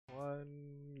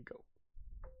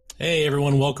Hey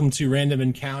everyone, welcome to Random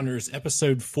Encounters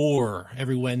episode 4.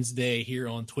 Every Wednesday here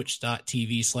on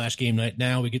twitch.tv/game night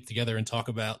now, we get together and talk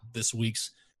about this week's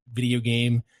video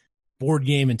game, board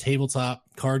game, and tabletop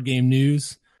card game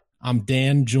news. I'm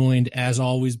Dan, joined as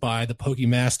always by the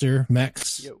Pokemaster,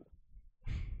 Mex. Yo.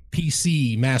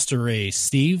 PC Master Race,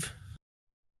 Steve.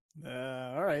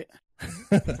 All right.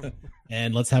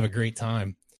 And let's have a great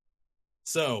time.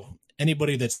 So,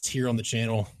 anybody that's here on the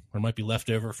channel or might be left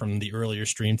over from the earlier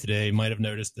stream today might have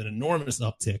noticed an enormous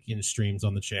uptick in streams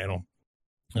on the channel.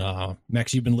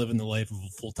 Max, you've been living the life of a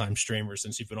full-time streamer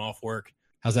since you've been off work.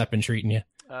 How's that been treating you?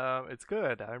 It's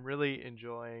good. I'm really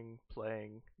enjoying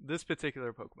playing this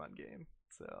particular Pokemon game.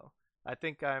 So I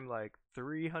think I'm like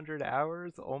 300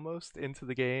 hours almost into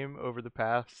the game over the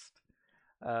past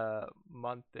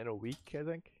month and a week, I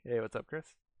think. Hey, what's up, Chris?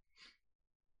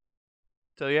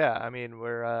 So yeah, I mean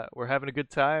we're having a good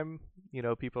time. You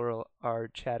know, people are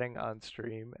chatting on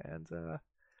stream, and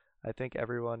I think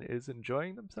everyone is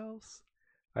enjoying themselves.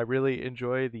 I really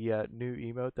enjoy the new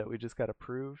emote that we just got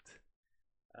approved.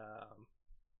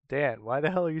 Dan, why the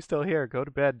hell are you still here? Go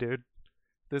to bed, dude.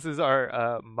 This is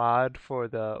our mod for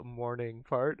the morning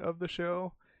part of the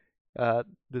show.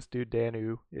 This dude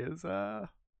Danu is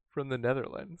from the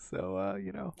Netherlands, so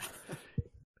you know.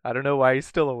 I don't know why he's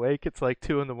still awake. It's like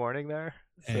 2 a.m. there.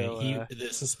 So, the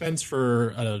suspense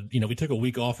for we took a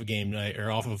week off of game night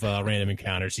or off of Random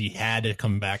Encounters. He had to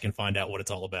come back and find out what it's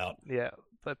all about. Yeah,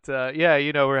 but yeah,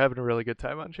 you know, we're having a really good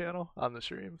time on the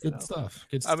stream. So. Good stuff.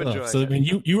 Good I'm stuff. enjoying so it. I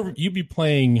mean, you'd be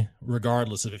playing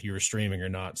regardless of if you were streaming or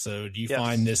not. So do you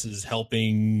find this is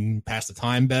helping pass the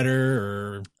time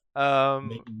better, or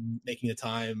making the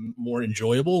time more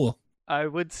enjoyable? I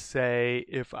would say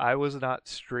if I was not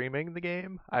streaming the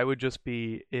game, I would just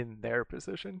be in their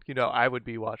position. You know, I would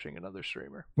be watching another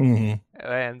streamer. Mm-hmm.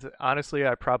 And honestly,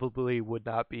 I probably would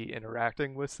not be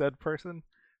interacting with said person.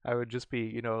 I would just be,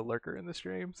 you know, a lurker in the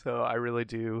stream. So I really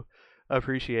do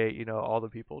appreciate, you know, all the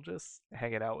people just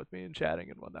hanging out with me and chatting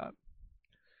and whatnot.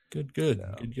 Good.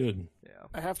 Yeah.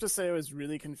 I have to say I was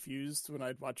really confused when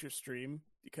I'd watch your stream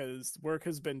because work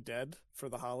has been dead for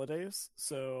the holidays.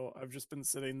 So I've just been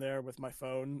sitting there with my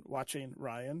phone watching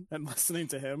Ryan and listening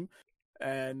to him.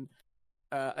 And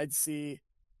I'd see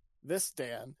this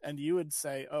Dan and you would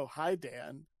say, "Oh, hi,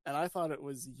 Dan." And I thought it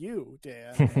was you,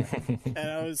 Dan. And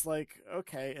I was like,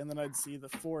 okay. And then I'd see the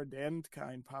 4 Dan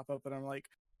kind pop up and I'm like,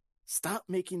 stop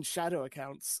making shadow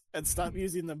accounts and stop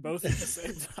using them both at the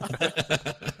same time.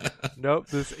 Nope,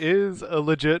 this is a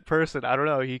legit person. I don't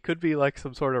know. He could be like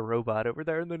some sort of robot over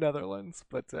there in the Netherlands,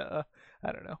 but I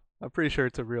don't know. I'm pretty sure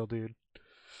it's a real dude.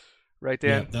 Right,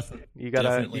 Dan? Yeah, you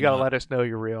gotta let us know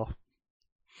you're real.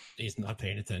 He's not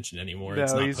paying attention anymore. No,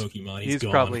 it's not he's, Pokemon. He's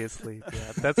gone. Probably asleep.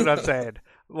 Yeah, that's what I'm saying.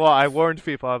 Well, I warned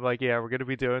people. I'm like, yeah, we're gonna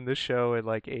be doing this show at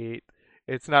like 8.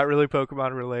 It's not really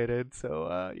Pokemon related,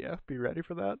 so yeah, be ready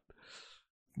for that.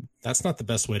 That's not the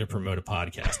best way to promote a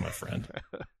podcast, my friend.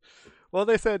 Well,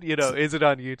 they said, you know, is it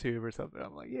on YouTube or something?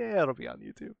 I'm like, yeah, it'll be on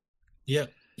YouTube. Yep.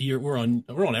 We're on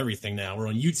everything now. We're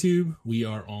on YouTube. We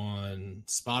are on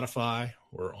Spotify.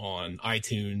 We're on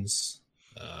iTunes,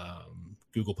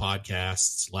 Google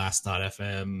Podcasts,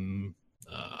 Last.fm,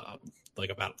 like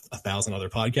about 1,000 other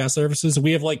podcast services.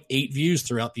 We have like 8 views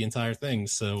throughout the entire thing,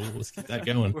 so let's keep that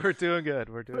going. We're doing good.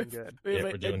 We're doing good.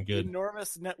 We're doing good.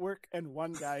 Enormous network and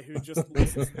one guy who just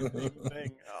listens to the same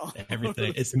thing. Oh.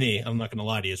 Everything. It's me. I'm not going to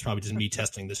lie to you. It's probably just me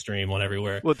testing the stream on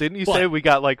everywhere. Well, didn't you say we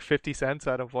got like 50 cents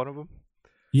out of one of them?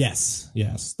 Yes.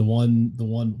 The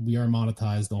one we are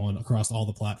monetized on across all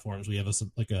the platforms. We have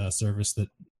a service that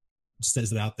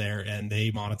says it out there, and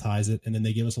they monetize it, and then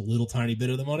they give us a little tiny bit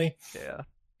of the money. Yeah.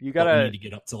 We need to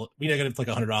get up to like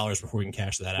 $100 before we can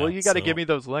cash that out. Well, you got to give me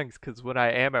those links because when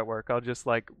I am at work, I'll just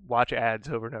like watch ads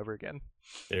over and over again.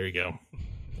 There you go.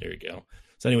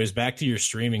 So, anyways, back to your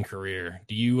streaming career.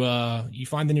 Do you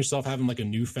finding yourself having like a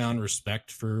newfound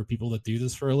respect for people that do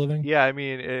this for a living? Yeah, I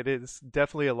mean, it is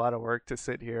definitely a lot of work to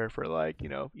sit here for like, you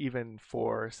know, even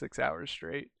 4 or 6 hours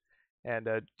straight, and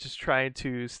just trying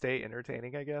to stay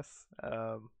entertaining, I guess.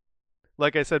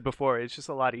 Like I said before, it's just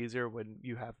a lot easier when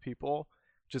you have people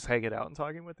just hanging out and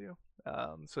talking with you.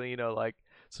 So, you know, like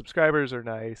subscribers are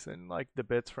nice and like the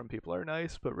bits from people are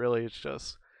nice, but really it's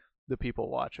just the people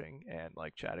watching and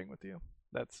like chatting with you.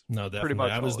 That's pretty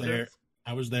much I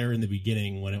was there in the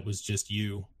beginning when it was just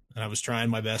you, and I was trying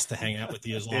my best to hang out with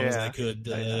you as long as I could,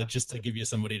 just to give you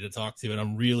somebody to talk to. And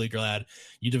I'm really glad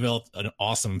you developed an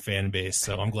awesome fan base.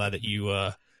 So I'm glad that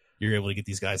you're able to get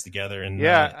these guys together and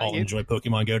all enjoy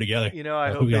Pokemon Go together. You know,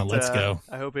 I hope Let's Go.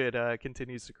 I hope it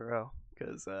continues to grow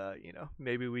because you know,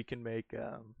 maybe we can make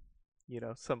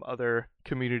some other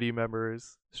community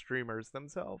members, streamers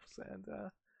themselves, and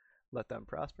let them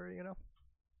prosper.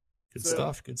 Good So,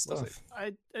 stuff. Good we'll stuff. see.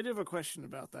 I do have a question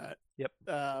about that. Yep.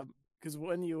 Because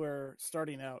when you were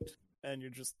starting out and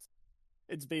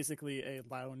it's basically a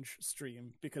lounge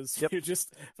stream because Yep. you're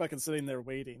just fucking sitting there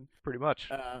waiting. Pretty much.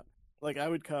 Like I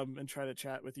would come and try to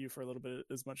chat with you for a little bit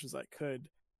as much as I could,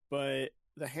 but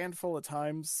the handful of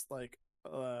times like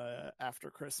after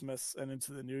Christmas and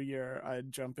into the new year,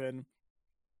 I'd jump in.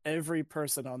 Every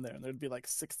person on there, and there'd be like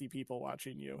 60 people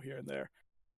watching you here and there,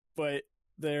 but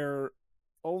they're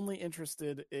only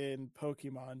interested in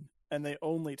Pokemon and they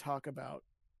only talk about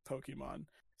Pokemon.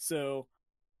 So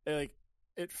like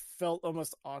it felt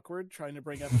almost awkward trying to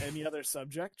bring up any other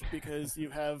subject because you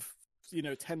have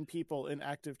 10 people in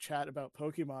active chat about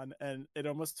Pokemon, and it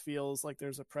almost feels like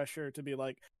there's a pressure to be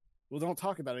like, well, don't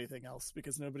talk about anything else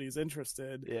because nobody's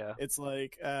interested. Yeah. It's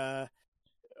like how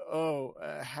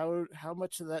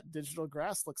much of that digital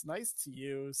grass looks nice to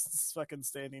you? It's fucking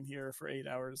standing here for 8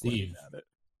 hours looking at it.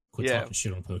 Quit Yeah. talking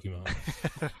shit on Pokemon.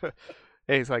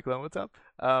 Hey, Cyclone, what's up?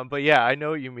 But yeah, I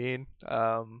know what you mean.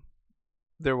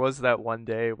 There was that one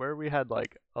day where we had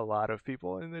like a lot of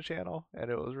people in the channel,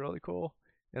 and it was really cool.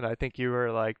 And I think you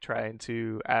were like trying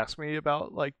to ask me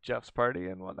about like Jeff's party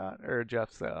and whatnot, or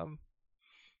Jeff's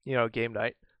game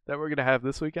night that we're gonna have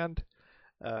this weekend.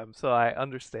 So I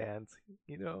understand,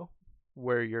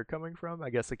 where you're coming from. I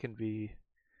guess it can be,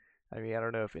 I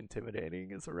don't know if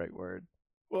intimidating is the right word.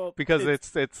 Well, Because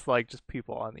it's like just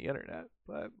people on the internet,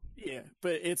 but yeah,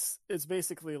 but it's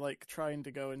basically like trying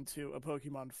to go into a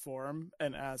Pokemon forum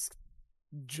and ask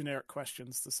generic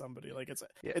questions to somebody. Like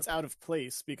it's out of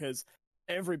place because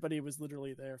everybody was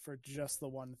literally there for just the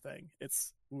one thing.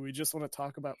 We just want to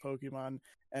talk about Pokemon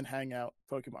and hang out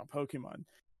Pokemon.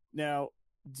 Now,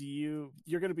 you're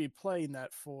going to be playing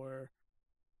that for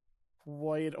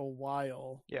quite a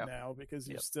while now because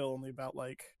you're still only about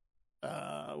like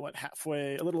a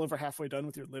little over halfway done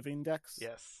with your living decks.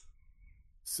 Yes.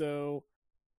 So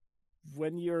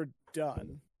when you're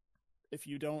done, if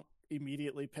you don't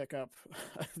immediately pick up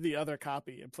the other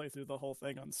copy and play through the whole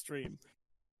thing on stream,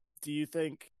 do you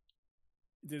think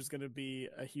there's going to be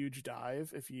a huge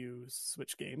dive if you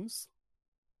switch games?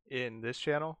 In this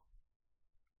channel?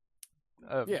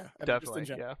 Yeah, definitely.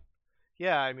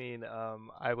 Yeah.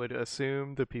 I would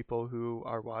assume the people who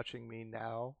are watching me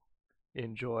now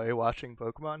enjoy watching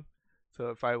Pokemon. So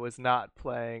if I was not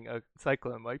playing, a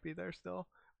Cyclone might be there still,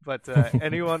 but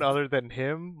anyone other than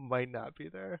him might not be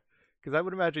there. Because I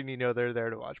would imagine they're there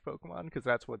to watch Pokemon because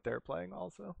that's what they're playing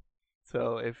also.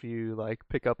 So if you like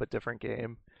pick up a different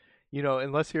game,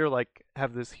 unless you're like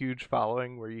have this huge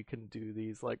following where you can do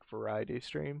these like variety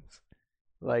streams,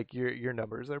 like your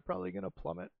numbers are probably gonna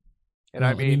plummet. And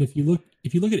well, if you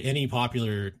look at any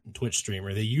popular Twitch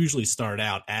streamer, they usually start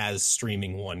out as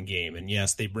streaming one game, and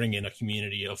yes, they bring in a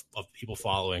community of people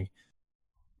following,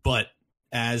 but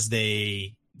as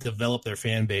they develop their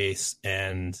fan base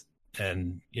and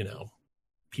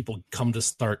people come to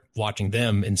start watching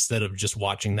them instead of just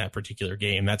watching that particular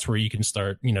game, that's where you can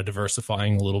start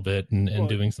diversifying a little bit and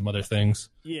doing some other things.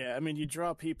 Yeah, you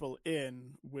draw people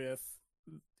in with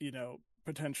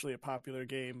potentially a popular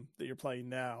game that you're playing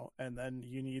now, and then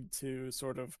you need to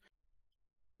sort of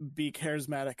be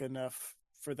charismatic enough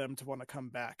for them to want to come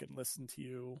back and listen to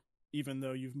you, even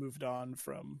though you've moved on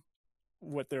from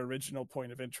what their original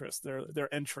point of interest,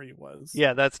 their entry was.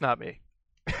 Yeah, that's not me.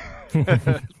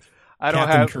 I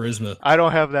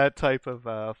don't have that type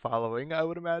of following, I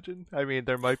would imagine.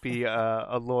 There might be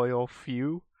a loyal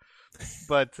few,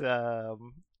 but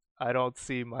I don't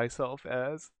see myself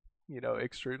as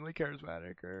extremely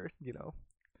charismatic or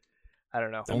I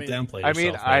don't know. Don't downplay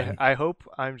yourself. I hope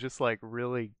I'm just like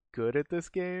really good at this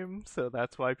game, so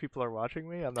that's why people are watching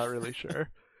me. I'm not really sure.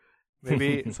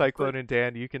 Maybe Cyclone and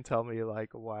Dan, you can tell me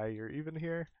like why you're even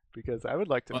here, because I would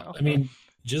like to know.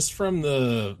 Just from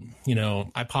the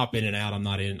I pop in and out. I'm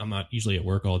not usually at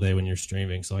work all day when you're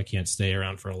streaming, so I can't stay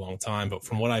around for a long time. But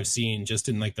from what I've seen, just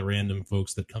in like the random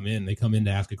folks that come in, they come in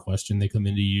to ask a question, they come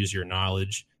in to use your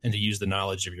knowledge and to use the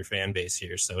knowledge of your fan base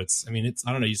here. So it's I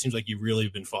don't know, it seems like you've really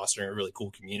been fostering a really cool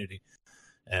community,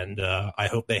 and I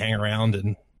hope they hang around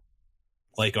and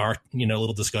like our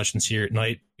little discussions here at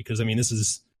night, because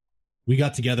we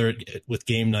got together with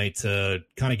game night to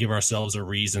kind of give ourselves a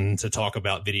reason to talk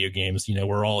about video games.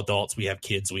 We're all adults, we have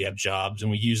kids, we have jobs, and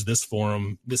we use this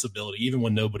forum, this ability, even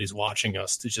when nobody's watching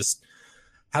us, to just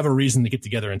have a reason to get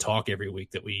together and talk every week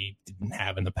that we didn't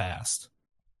have in the past.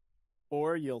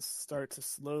 Or you'll start to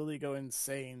slowly go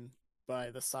insane by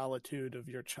the solitude of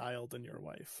your child and your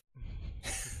wife.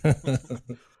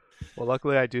 Well,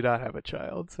 luckily I do not have a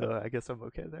child, so I guess I'm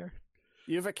okay there.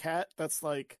 You have a cat that's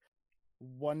like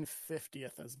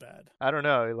 1/50th as bad. I don't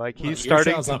know. Like Well, he's your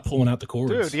starting. child's not pulling out the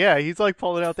cords. Dude, yeah, he's like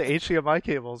pulling out the HDMI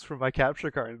cables from my capture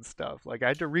card and stuff. Like I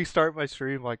had to restart my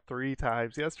stream like 3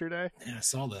 times yesterday, Yeah, I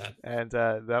saw that. and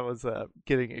that was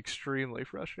getting extremely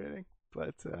frustrating.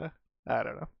 But I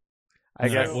don't know. I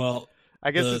All right, guess well,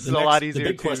 this is the a lot the easier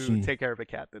big to question, take care of a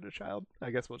cat than a child.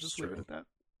 I guess we'll just leave it True. at that.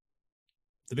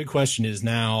 the big question is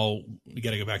now we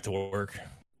got to go back to work.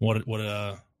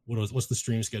 What's the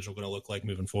stream schedule going to look like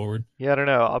moving forward? Yeah, I don't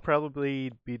know. I'll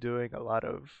probably be doing a lot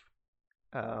of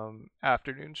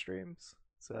afternoon streams.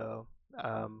 So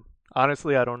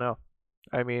honestly, I don't know.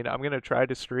 I mean, I'm gonna try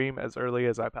to stream as early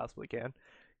as I possibly can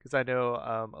because I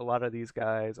know a lot of these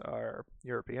guys are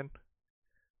European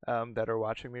that are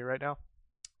watching me right now.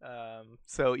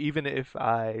 So even if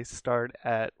I start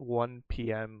at 1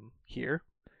 p.m. here,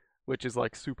 which is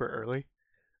like super early,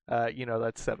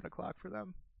 that's 7 o'clock for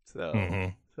them. So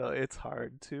Mm-hmm. so it's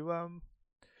hard to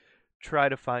try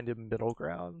to find a middle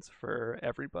grounds for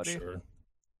everybody. Sure.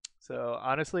 So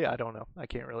honestly, I don't know. I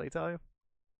can't really tell you.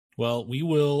 Well, we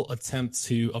will attempt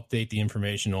to update the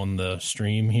information on the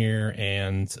stream here,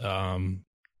 and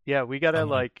Yeah, we gotta I'm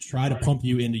gonna like. try to pump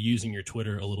you into using your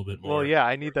Twitter a little bit more. Well, yeah,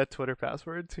 I need that Twitter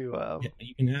password to. Yeah,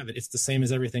 you can have it. It's the same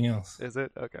as everything else. Is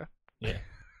it okay? Yeah.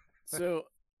 So,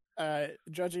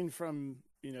 judging from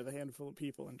the handful of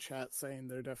people in chat saying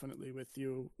they're definitely with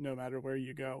you no matter where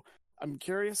you go, I'm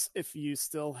curious if you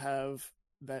still have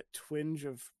that twinge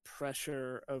of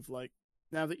pressure of like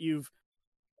now that you've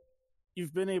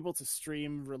been able to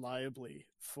stream reliably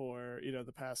for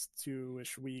the past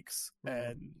 2-ish weeks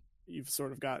and you've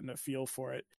sort of gotten a feel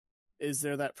for it. Is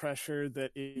there that pressure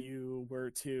that if you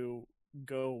were to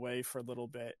go away for a little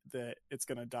bit that it's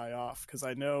going to die off? Because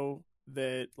I know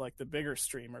that like the bigger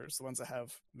streamers, the ones that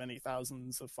have many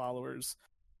thousands of followers,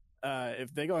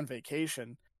 if they go on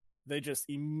vacation, they just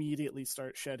immediately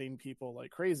start shedding people like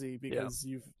crazy because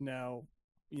you've now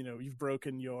you've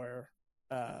broken your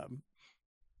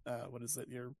what is it,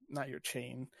 your not your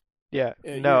chain. Yeah,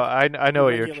 no, I know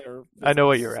what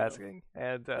you're so. asking,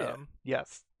 and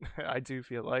yes, I do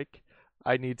feel like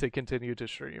I need to continue to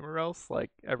stream, or else like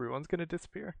everyone's gonna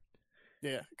disappear.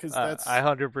 Yeah, because I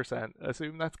 100%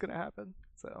 assume that's gonna happen.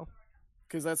 So,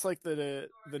 because that's like the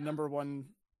number one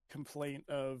complaint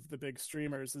of the big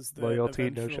streamers is that loyalty,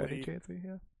 no shiny chancy.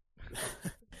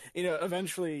 Yeah,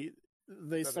 eventually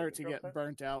they start to get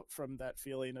burnt out from that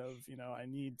feeling of I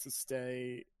need to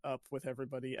stay up with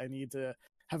everybody. I need to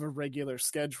have a regular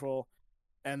schedule,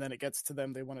 and then it gets to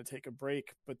them, they want to take a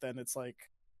break, but then it's like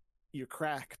you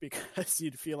crack because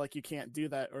you'd feel like you can't do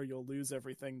that or you'll lose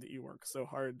everything that you work so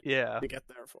hard to get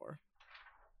there for.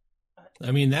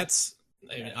 I mean,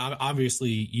 obviously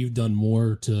you've done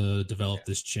more to develop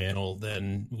this channel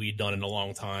than we've done in a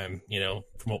long time,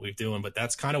 from what we've doing. But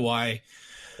that's kind of why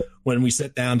when we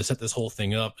sit down to set this whole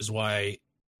thing up is why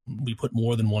we put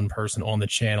more than one person on the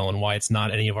channel and why it's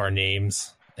not any of our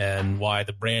names and why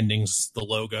the branding's the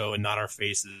logo and not our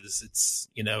faces.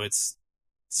 It's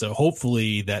so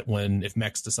hopefully that if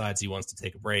Mex decides he wants to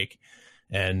take a break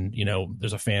and,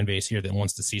 there's a fan base here that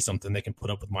wants to see something, they can put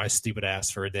up with my stupid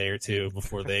ass for a day or two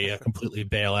before they completely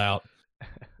bail out.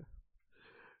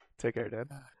 Take care, Dan.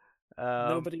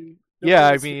 Nobody yeah,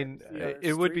 I mean,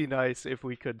 it would be nice if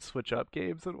we could switch up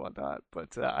games and whatnot,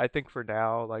 but I think for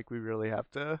now, like, we really have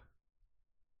to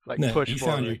push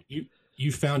forward.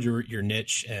 You found your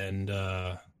niche, and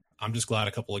I'm just glad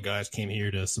a couple of guys came here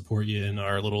to support you in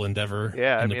our little endeavor.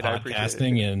 Yeah, in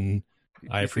podcasting, and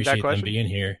I appreciate them being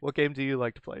here. What game do you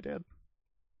like to play, Dan?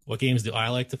 What games do I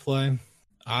like to play?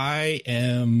 I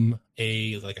am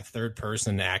a third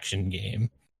person action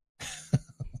game.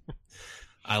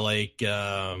 I like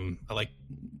all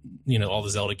the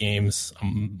Zelda games.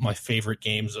 My favorite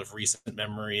games of recent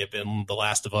memory have been The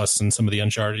Last of Us and some of the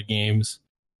Uncharted games.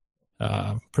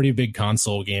 Pretty big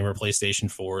console gamer. PlayStation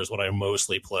 4 is what I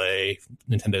mostly play.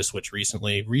 Nintendo Switch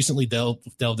recently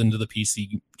delved into the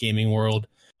PC gaming world,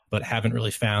 but haven't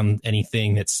really found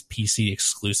anything that's PC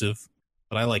exclusive.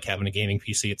 But I like having a gaming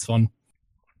PC. It's fun.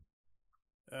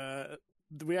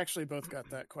 We actually both got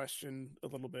that question a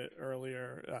little bit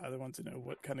earlier. They want to know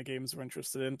what kind of games we're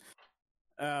interested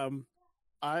in.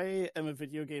 I am a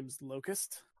video games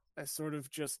locust. I sort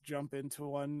of just jump into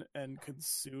one and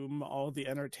consume all the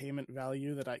entertainment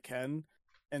value that I can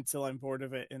until I'm bored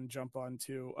of it and jump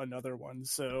onto another one.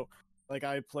 So,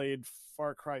 I played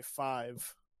Far Cry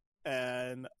 5,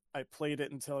 and I played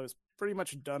it until I was pretty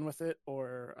much done with it,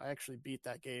 or I actually beat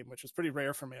that game, which is pretty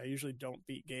rare for me. I usually don't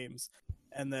beat games.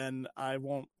 And then I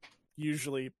won't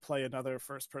usually play another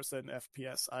first-person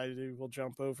FPS. I will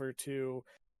jump over to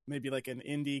maybe like an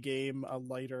indie game, a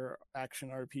lighter action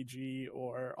RPG,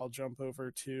 or I'll jump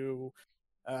over to.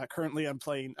 Currently, I'm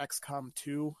playing XCOM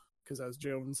 2 because I was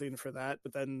jonesing for that.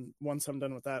 But then once I'm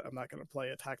done with that, I'm not going to play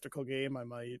a tactical game.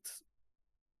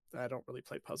 I don't really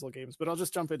play puzzle games, but I'll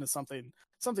just jump into something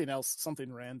else,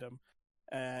 something random,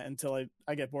 until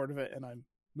I get bored of it and I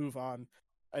move on.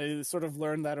 I sort of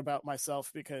learned that about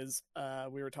myself because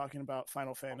we were talking about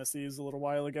Final Fantasies a little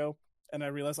while ago, and I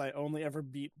realized I only ever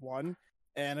beat one,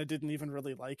 and I didn't even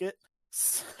really like it.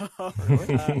 So,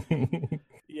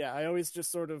 yeah, I always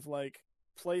just sort of like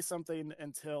play something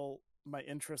until my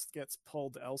interest gets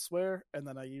pulled elsewhere, and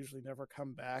then I usually never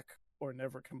come back or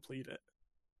never complete it.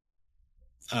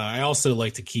 I also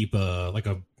like to keep not like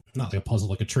a puzzle,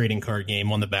 like a trading card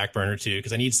game on the back burner too,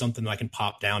 because I need something that I can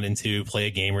pop down into, play a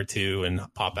game or two, and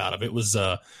pop out of. It was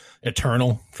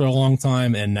Eternal for a long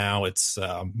time, and now it's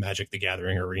Magic the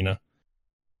Gathering Arena.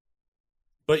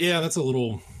 But yeah, that's a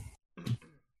little.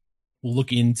 We'll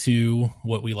look into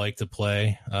what we like to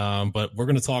play, but we're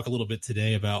going to talk a little bit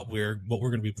today about what we're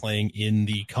going to be playing in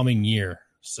the coming year.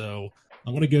 So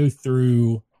I'm going to go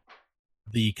through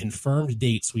the confirmed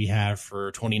dates we have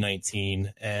for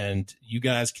 2019, and you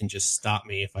guys can just stop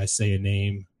me if I say a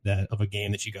name of a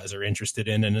game that you guys are interested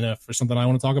in, and if there's something I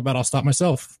want to talk about, I'll stop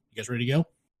myself. You guys ready to go?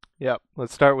 Yep.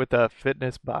 Let's start with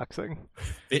fitness boxing.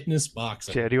 Fitness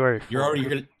boxing. January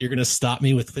 4th. You're gonna stop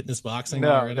me with fitness boxing?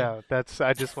 No.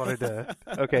 I just wanted to.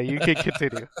 Okay, you can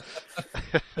continue.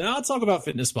 Now I'll talk about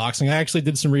fitness boxing. I actually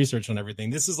did some research on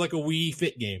everything. This is like a Wii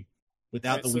Fit game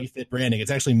without the Wii Fit branding.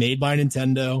 It's actually made by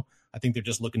Nintendo. I think they're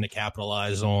just looking to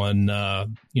capitalize on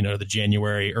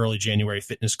the early January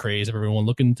fitness craze of everyone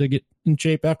looking to get in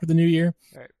shape after the new year.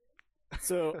 All right.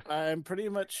 So I'm pretty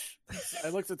much. I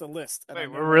looked at the list. And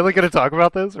Wait, we're really going to talk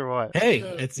about this or what?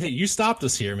 Hey, you stopped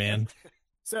us here, man.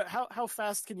 So how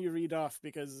fast can you read off?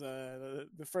 Because the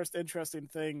first interesting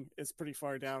thing is pretty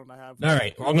far down. I have. All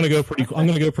right, well, I'm gonna go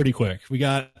pretty quick. We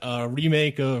got a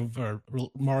remake of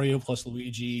Mario plus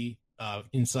Luigi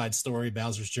Inside Story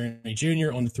Bowser's Journey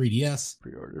Jr. on the 3DS.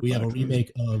 We have a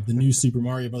remake of the new Super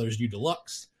Mario Brothers U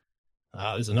Deluxe.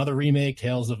 There's another remake,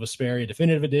 Tales of Vesperia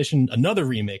Definitive Edition. Another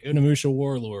remake, Onimusha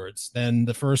Warlords. Then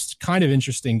the first kind of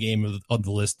interesting game of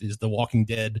the list is The Walking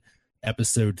Dead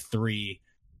Episode 3.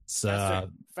 It's,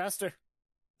 Faster.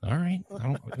 All right.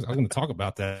 I'm going to talk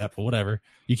about that, but whatever.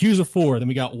 Yakuza 4. Then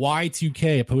we got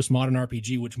Y2K, a postmodern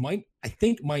RPG, which I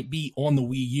think might be on the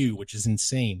Wii U, which is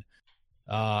insane.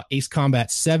 Ace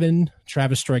Combat 7,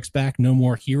 Travis Strikes Back, No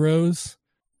More Heroes.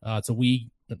 It's a Wii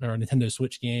or a Nintendo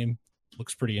Switch game.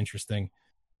 Looks pretty interesting.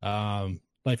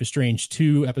 Life is Strange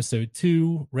 2, Episode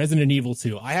 2, Resident Evil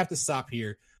 2. I have to stop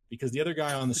here because the other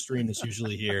guy on the stream that's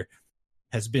usually here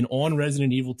has been on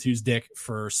Resident Evil 2's dick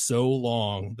for so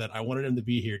long that I wanted him to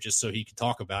be here just so he could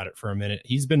talk about it for a minute.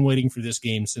 He's been waiting for this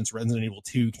game since Resident Evil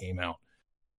 2 came out.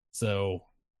 So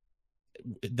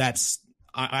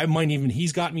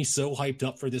he's got me so hyped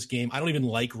up for this game. I don't even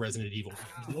like Resident Evil.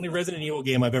 The only Resident Evil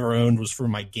game I've ever owned was for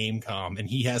my GameCom, and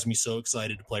he has me so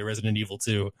excited to play Resident Evil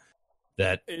 2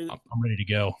 that I'm ready to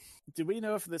go. Do we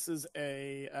know if this is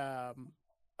a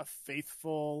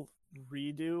faithful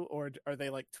redo, or are they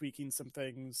like tweaking some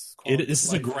things? This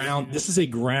is a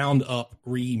ground up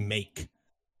remake.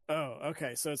 Oh,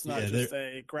 okay. So it's not just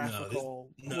a graphical.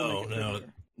 No.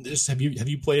 Have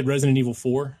you played Resident Evil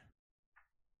 4?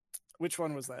 Which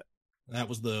one was that? That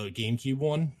was the GameCube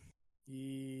one.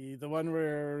 The one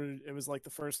where it was like the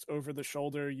first over the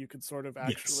shoulder, you could sort of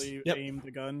actually aim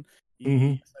the gun.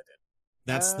 Mm-hmm. Yes, I did.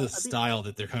 That's the style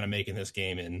that they're kind of making this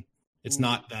game in. It's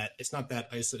not that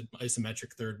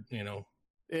isometric third,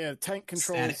 Yeah, tank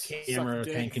control. Static camera,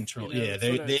 tank control.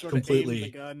 They completely.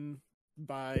 The gun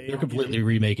by. They're completely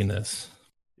remaking this.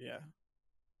 Yeah.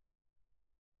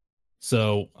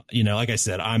 So like I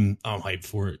said, I'm hyped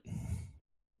for it.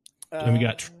 And we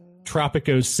got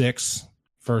Tropico 6,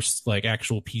 first like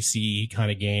actual PC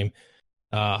kind of game.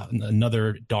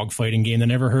 Another dogfighting game I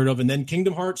never heard of, and then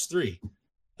Kingdom Hearts 3.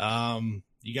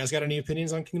 You guys got any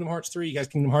opinions on Kingdom Hearts 3? You guys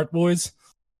Kingdom Hearts boys?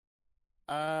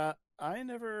 I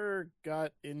never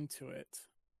got into it.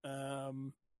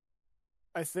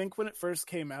 I think when it first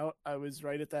came out, I was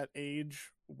right at that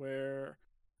age where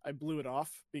I blew it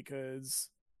off because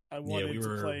I wanted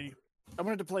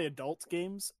to play adult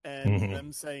games, and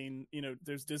them saying,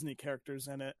 there's Disney characters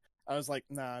in it. I was like,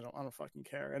 nah, I don't fucking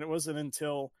care. And it wasn't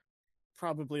until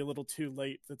probably a little too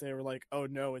late that they were like, oh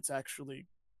no, it's actually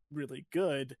really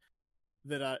good,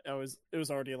 that it was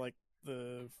already like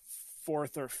the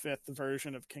 4th or 5th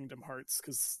version of Kingdom Hearts,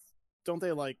 because don't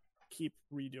they like keep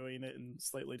redoing it in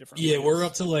slightly different ways? We're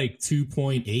up to like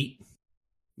 2.8.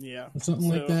 Yeah. Something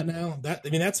like that now.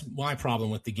 That's my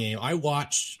problem with the game. I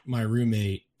watched my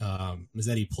roommate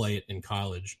Mazzetti play it in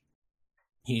college.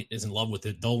 He is in love with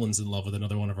it. Dolan's in love with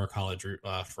another one of our college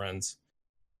friends,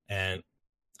 and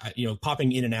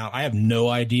popping in and out. I have no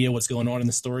idea what's going on in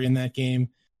the story in that game,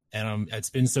 and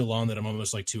it's been so long that I'm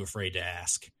almost like too afraid to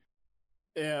ask.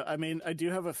 Yeah, I mean, I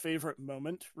do have a favorite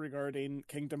moment regarding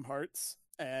Kingdom Hearts,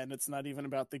 and it's not even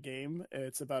about the game.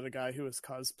 It's about a guy who is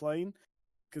cosplaying,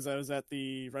 because I was at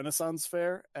the Renaissance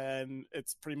Fair, and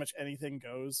it's pretty much anything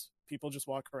goes. People just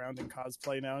walk around in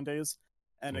cosplay nowadays.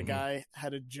 And a guy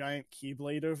had a giant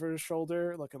keyblade over his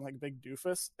shoulder, looking like a big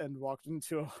doofus, and walked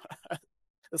into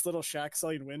this little shack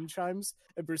selling wind chimes,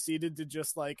 and proceeded to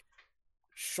just like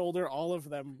shoulder all of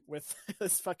them with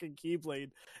this fucking keyblade,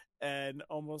 and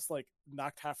almost like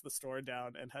knocked half the store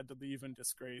down and had to leave in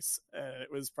disgrace. And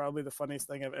it was probably the funniest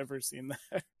thing I've ever seen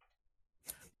there.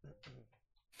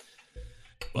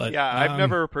 But yeah, I've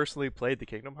never personally played the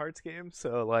Kingdom Hearts game,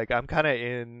 so like I'm kind of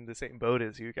in the same boat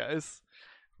as you guys.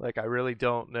 Like, I really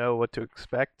don't know what to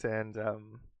expect, and,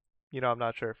 I'm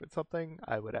not sure if it's something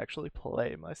I would actually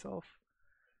play myself.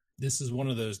 This is one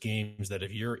of those games that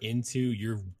if you're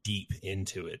you're deep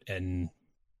into it, and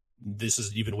this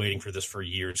is, you've been waiting for this for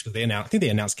years, because I think they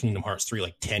announced Kingdom Hearts 3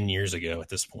 like 10 years ago at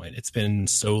this point. It's been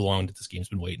so long that this game's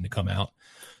been waiting to come out.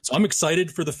 So I'm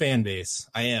excited for the fan base.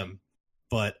 I am.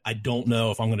 But I don't know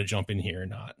if I'm going to jump in here or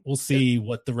not. We'll see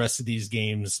what the rest of these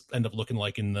games end up looking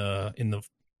like in the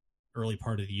early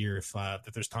part of the year, if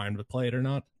there's time to play it or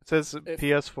not. It says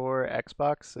PS4,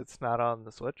 Xbox. It's not on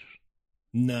the Switch?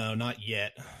 No, not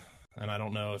yet. And I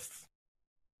don't know if...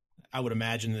 I would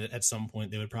imagine that at some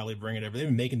point they would probably bring it over. They've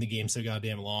been making the game so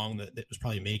goddamn long that it was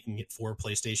probably making it for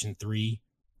PlayStation 3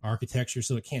 architecture,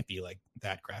 so it can't be like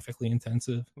that graphically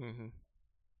intensive. Mm-hmm.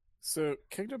 So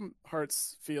Kingdom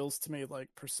Hearts feels to me like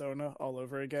Persona all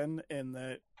over again, in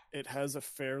that it has a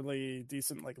fairly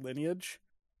decent like lineage,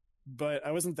 but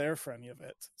I wasn't there for any of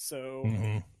it. So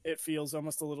it feels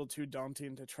almost a little too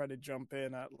daunting to try to jump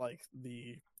in at like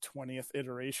the 20th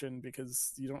iteration,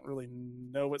 because you don't really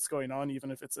know what's going on, even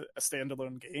if it's a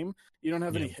standalone game. You don't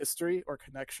have any history or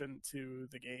connection to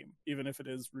the game, even if it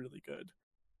is really good.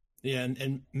 Yeah,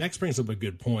 and Max brings up a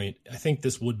good point. I think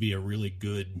this would be a really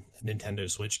good Nintendo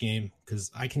Switch game,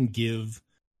 because I can give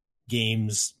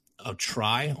games a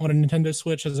try on a Nintendo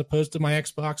Switch as opposed to my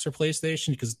Xbox or PlayStation,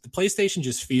 because the PlayStation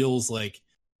just feels like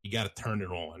you got to turn it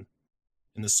on.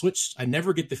 And the Switch, I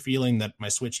never get the feeling that my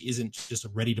Switch isn't just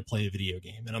ready to play a video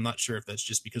game. And I'm not sure if that's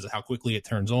just because of how quickly it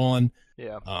turns on,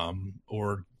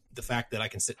 or the fact that I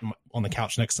can sit on the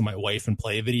couch next to my wife and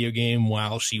play a video game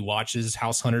while she watches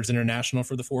House Hunters International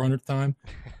for the 400th time.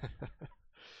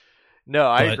 No,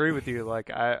 I agree with you. Like,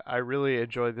 I really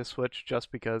enjoy the Switch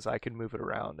just because I can move it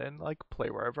around and like play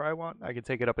wherever I want. I can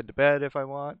take it up into bed if I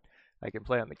want. I can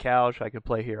play on the couch. I can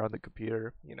play here on the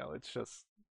computer. It's just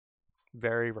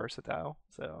very versatile.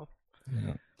 So,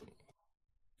 yeah.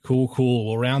 Cool.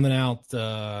 Well, rounding out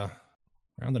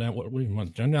what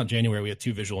month? Rounding out January, we have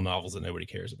 2 visual novels that nobody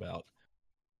cares about.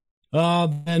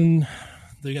 Then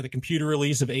they got the computer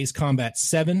release of Ace Combat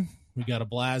 7. We got a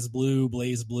Blaze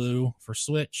Blue for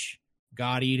Switch.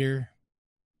 God Eater,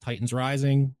 Titans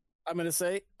Rising. I'm going to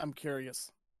say I'm curious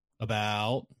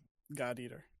about God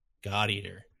Eater. I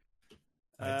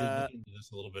did look into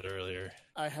this a little bit earlier.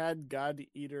 I had God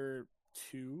Eater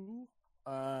 2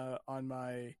 on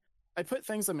my... I put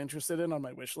things I'm interested in on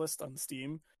my wish list on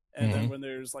Steam, and then when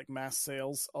there's like mass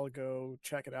sales, I'll go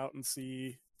check it out and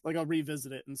see... Like, I'll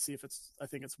revisit it and see if I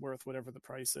think it's worth whatever the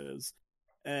price is.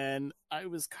 And I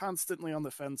was constantly on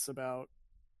the fence about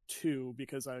 2,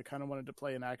 because I kind of wanted to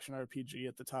play an action RPG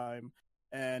at the time,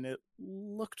 and it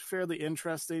looked fairly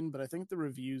interesting, but I think the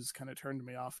reviews kind of turned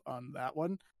me off on that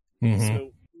one.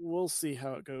 So we'll see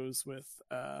how it goes with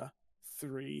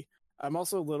 3. I'm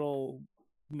also a little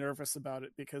nervous about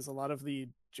it, because a lot of the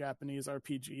Japanese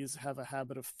RPGs have a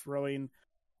habit of throwing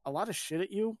a lot of shit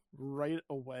at you right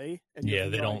away. And yeah,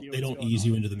 they don't ease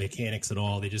you into the mechanics at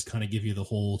all. They just kind of give you the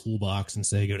whole toolbox and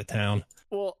say, go to town.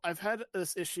 Well, I've had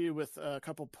this issue with a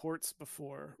couple ports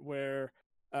before where,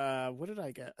 what did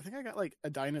I get? I think I got like a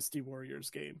Dynasty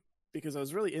Warriors game, because I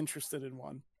was really interested in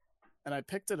one. And I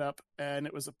picked it up, and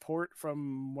it was a port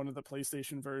from one of the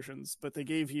PlayStation versions, but they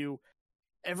gave you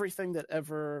everything that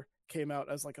ever came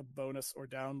out as like a bonus or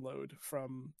download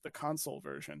from the console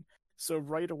version. So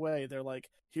right away, they're like,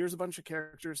 here's a bunch of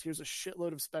characters, here's a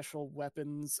shitload of special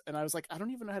weapons. And I was like, I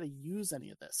don't even know how to use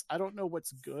any of this. I don't know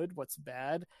what's good, what's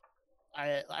bad.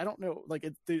 I don't know. Like,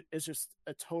 it's just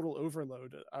a total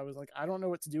overload. I was like, I don't know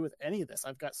what to do with any of this.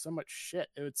 I've got so much shit.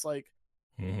 It's like,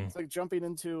 Mm-hmm. It's like jumping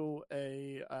into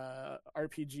a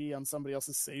RPG on somebody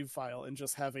else's save file and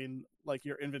just having like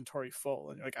your inventory full,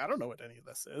 and you're like, I don't know what any of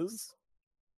this is.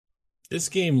 This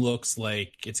game looks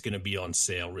like it's going to be on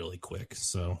sale really quick,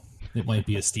 so it might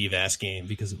be a Steve ass game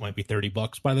because it might be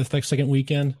 $30 by the second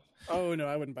weekend. Oh no,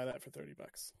 I wouldn't buy that for $30.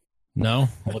 No,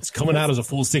 well, it's coming out as a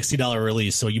full $60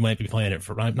 release, so you might be playing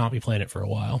it not be playing it for a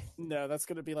while. No, that's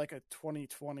going to be like a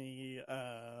 2020,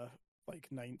 like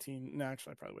 19. No,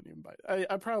 actually, I probably wouldn't even buy it.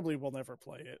 I probably will never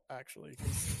play it actually,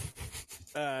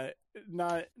 'cause,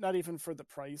 not even for the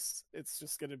price. It's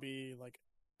just going to be like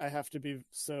I have to be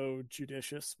so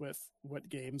judicious with what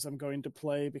games I'm going to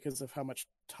play because of how much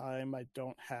time I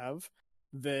don't have,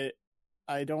 that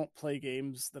I don't play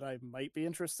games that I might be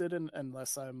interested in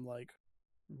unless I'm like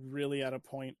really at a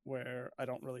point where I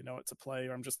don't really know what to play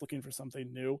or I'm just looking for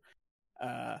something new.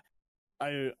 I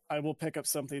will pick up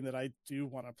something that I do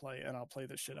want to play and I'll play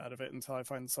the shit out of it until I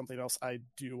find something else I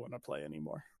do want to play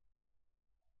anymore.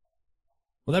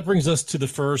 Well, that brings us to the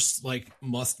first like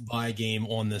must-buy game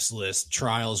on this list,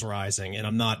 Trials Rising, and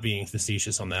I'm not being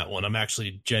facetious on that one. I'm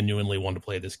actually genuinely want to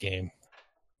play this game.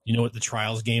 You know what the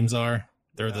Trials games are?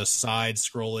 They're the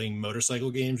side-scrolling motorcycle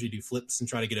games. You do flips and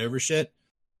try to get over shit.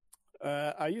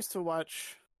 I used to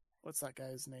watch, what's that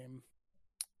guy's name?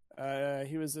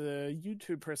 He was a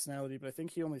YouTube personality, but I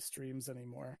think he only streams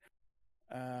anymore.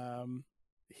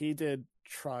 He did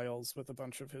Trials with a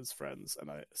bunch of his friends,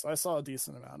 and I saw a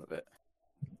decent amount of it.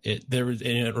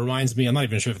 It reminds me, I'm not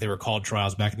even sure if they were called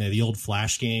Trials back in the old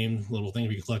Flash game, little thing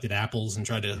where you collected apples and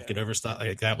tried to get over stuff.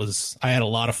 Like that was, I had a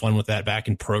lot of fun with that back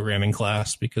in programming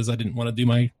class because I didn't want to do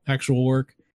my actual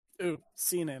work. Ooh,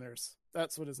 CNanners.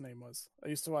 That's what his name was. I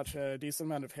used to watch a decent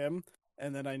amount of him,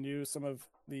 and then I knew some of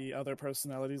the other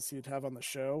personalities he'd have on the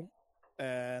show,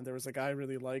 and there was a guy I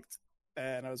really liked,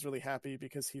 and I was really happy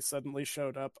because he suddenly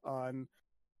showed up on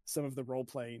some of the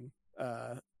role-playing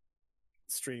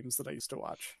streams that I used to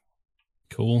watch.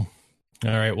 Cool.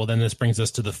 All right, well then this brings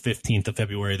us to the 15th of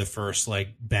February, the first like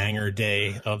banger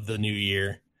day of the new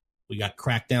year. We got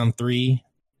Crackdown 3,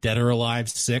 Dead or Alive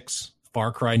 6,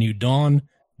 Far Cry New Dawn,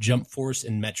 Jump Force,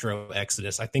 and Metro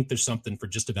Exodus. I think there's something for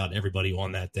just about everybody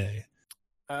on that day.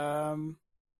 I'm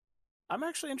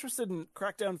actually interested in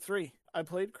Crackdown 3. I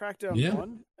played Crackdown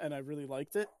 1, and I really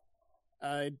liked it.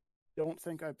 I don't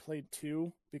think I played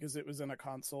 2 because it was in a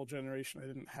console generation I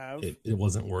didn't have. It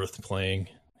wasn't worth playing.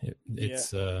 I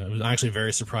was actually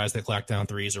very surprised that Crackdown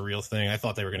 3 is a real thing. I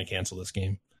thought they were going to cancel this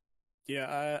game.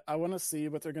 Yeah, I want to see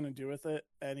what they're going to do with it,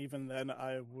 and even then,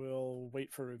 I will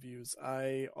wait for reviews.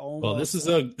 Well, this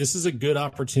is a good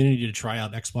opportunity to try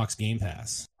out Xbox Game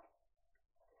Pass.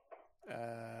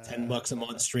 $10 a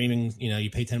month streaming. You know, you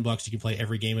pay $10, you can play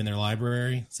every game in their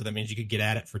library. So that means you could get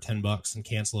at it for $10 and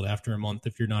cancel it after a month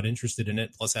if you're not interested in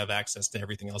it. Plus, have access to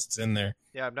everything else that's in there.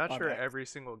 Yeah, I'm not sure every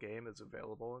single game is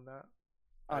available in that.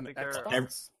 I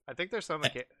think there's some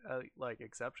like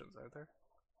exceptions, aren't there?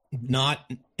 Not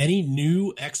any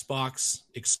new Xbox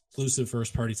exclusive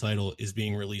first party title is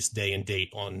being released day and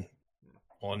date on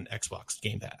Xbox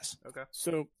Game Pass. Okay,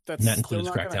 so that includes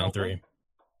Crackdown 3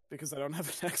 because I don't have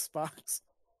an Xbox.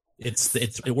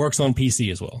 It works on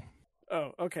PC as well.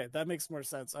 Oh, okay, that makes more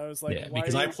sense. I was like, why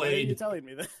are you telling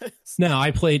me this? No,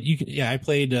 I played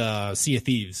Sea of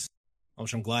Thieves,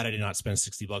 which I'm glad I did not spend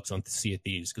 $60 on Sea of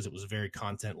Thieves because it was a very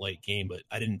content light game, but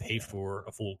I didn't pay for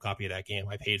a full copy of that game.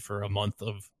 I paid for a month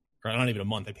of, or not even a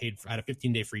month. I had a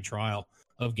 15-day free trial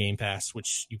of Game Pass,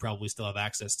 which you probably still have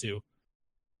access to.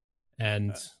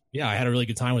 And yeah, I had a really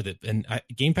good time with it. And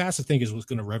Game Pass, I think, is what's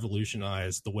going to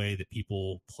revolutionize the way that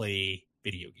people play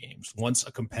video games. Once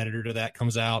a competitor to that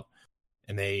comes out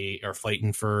and they are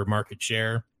fighting for market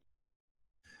share,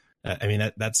 I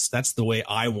mean, that's the way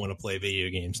I want to play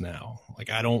video games now. Like,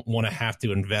 I don't want to have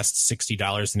to invest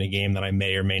 $60 in a game that I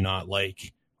may or may not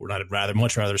like. I'd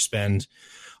much rather spend.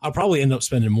 I'll probably end up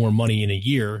spending more money in a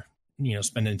year, you know,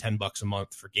 spending $10 a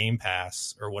month for Game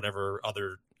Pass or whatever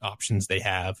other options they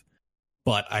have.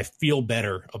 But I feel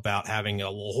better about having a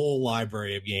whole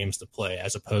library of games to play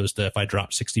as opposed to if I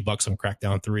dropped $60 on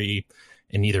Crackdown 3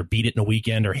 and either beat it in a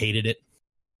weekend or hated it.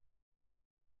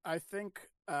 I think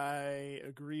I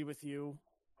agree with you.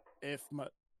 If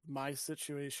my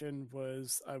situation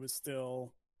was I was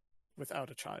still without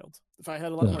a child. If I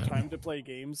had a lot more time to play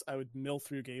games, I would mill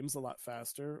through games a lot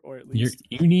faster, or at least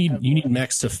you need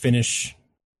Mex to finish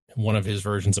one of his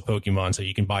versions of Pokemon so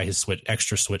you can buy his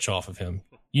extra Switch off of him.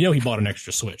 You know he bought an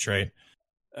extra Switch, right?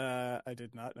 I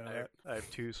did not know that. I have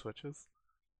 2 Switches.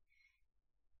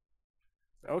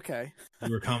 Okay. We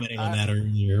were commenting on that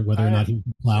earlier, whether or not he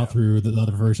can plow through the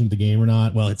other version of the game or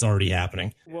not. Well, it's already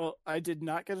happening. Well, I did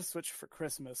not get a Switch for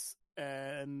Christmas,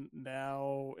 and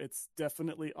now it's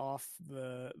definitely off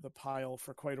the pile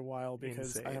for quite a while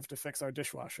because I Insane. have to fix our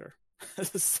dishwasher.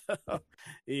 So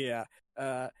yeah,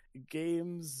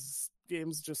 games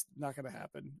just not going to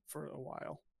happen for a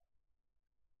while.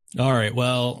 All right.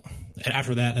 Well,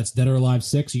 after that, that's Dead or Alive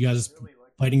 6. You guys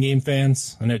fighting game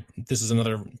fans? I know this is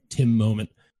another Tim moment.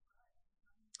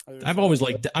 I've always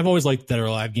liked Dead or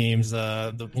Alive games.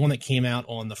 The one that came out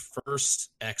on the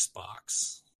first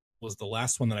Xbox was the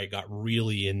last one that I got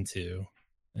really into.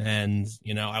 And,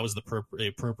 you know, I was the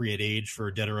appropriate age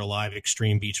for Dead or Alive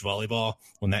Extreme Beach Volleyball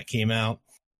when that came out.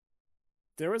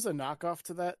 There was a knockoff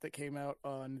to that came out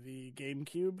on the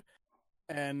GameCube,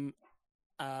 and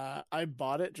I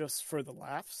bought it just for the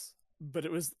laughs, but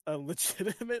it was a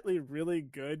legitimately really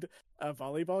good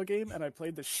volleyball game, and I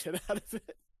played the shit out of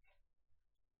it.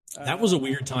 That was a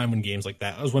weird time when games like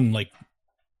that. That was when like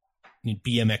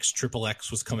BMX Triple X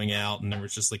was coming out, and there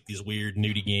was just like these weird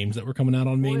nudie games that were coming out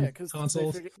on main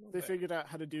consoles. They figured out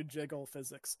how to do jiggle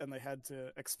physics, and they had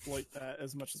to exploit that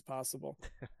as much as possible.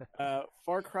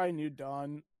 Far Cry New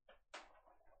Dawn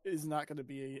is not going to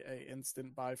be a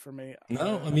instant buy for me.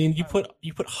 No, I mean you put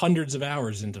hundreds of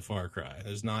hours into Far Cry.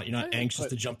 You're not anxious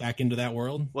to jump back into that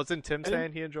world. Wasn't Tim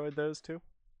saying he enjoyed those too,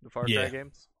 the Far Cry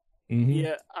games? Mm-hmm.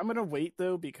 Yeah, I'm gonna wait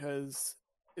though because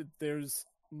there's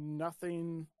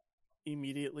nothing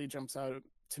immediately jumps out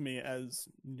to me as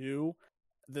new.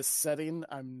 The setting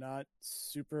I'm not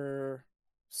super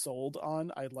sold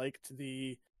on. I liked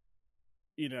the,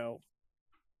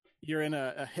 you're in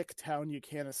a hick town you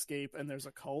can't escape and there's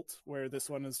a cult, where this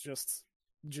one is just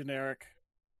generic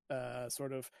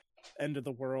sort of end of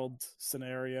the world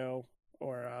scenario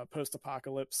or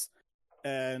post-apocalypse.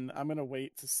 And I'm going to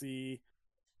wait to see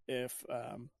if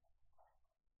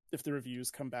the reviews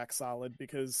come back solid,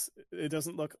 because it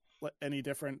doesn't look any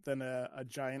different than a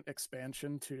giant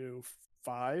expansion to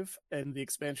 5, and the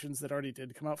expansions that already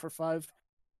did come out for 5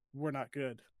 were not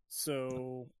good.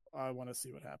 So I want to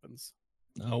see what happens.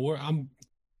 I'm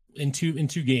in two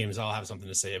games. I'll have something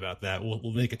to say about that.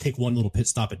 We'll take one little pit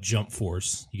stop at Jump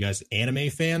Force. You guys anime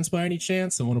fans by any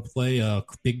chance and want to play a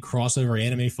big crossover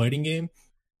anime fighting game?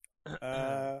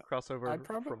 Crossover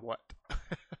from what?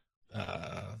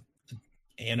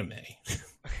 Anime.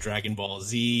 Dragon Ball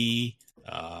Z,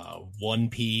 One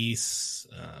Piece.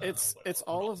 It's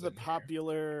all of the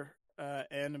popular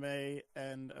anime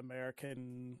and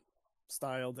American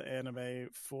styled anime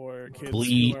for kids.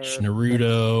 Bleach,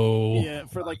 Naruto. Yeah,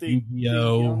 for like the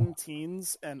young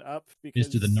teens and up. Because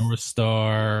to the North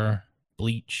Star,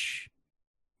 Bleach,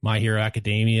 My Hero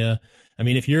Academia. I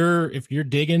mean, if you're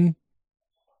digging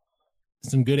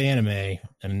some good anime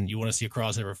and you want to see a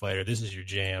crossover fighter, this is your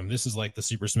jam. This is like the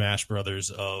Super Smash Brothers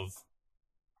of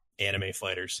anime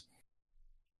fighters.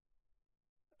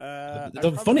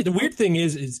 The weird thing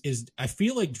is I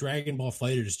feel like Dragon Ball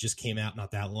FighterZ just came out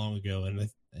not that long ago, and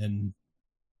I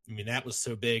mean that was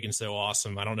so big and so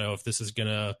awesome. I don't know if this is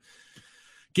gonna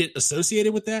get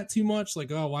associated with that too much.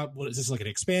 Like, oh, what is this, like an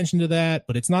expansion to that?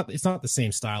 But it's not the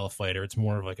same style of fighter. It's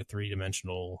more of like a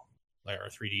 3-dimensional or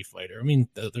a 3D fighter. I mean,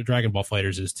 the Dragon Ball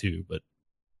FighterZ is too, but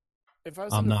if I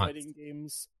was into fighting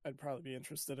games, I'd probably be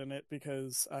interested in it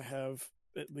because I have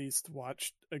at least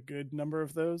watched a good number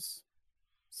of those.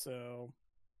 So,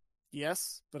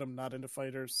 yes, but I'm not into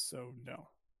fighters, so no.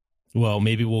 Well,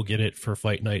 maybe we'll get it for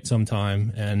Fight Night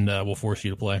sometime, and we'll force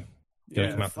you to play.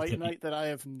 Yeah, Fight Night that I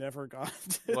have never gone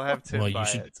to. We'll have to buy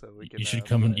it, so we can. You should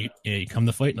come. You come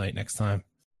to Fight Night next time.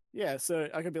 Yeah, so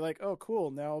I could be like, oh,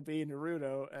 cool, now I'll be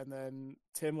Naruto, and then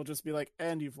Tim will just be like,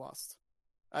 and you've lost.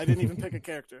 I didn't even pick a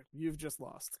character. You've just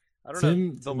lost. I don't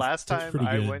know. The last time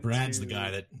I went Brad's the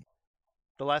guy that...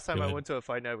 The last time I went to a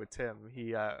Fight Night with Tim,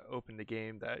 he opened a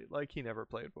game that he never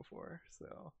played before.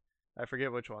 So I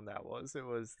forget which one that was. It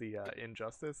was the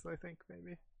Injustice, I think,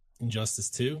 maybe. Injustice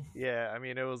 2? Yeah, I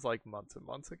mean, it was like months and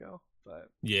months ago. But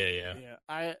yeah.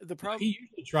 The problem, he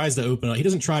usually tries to open up. He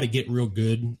doesn't try to get real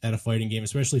good at a fighting game,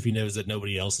 especially if he knows that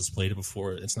nobody else has played it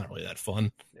before. It's not really that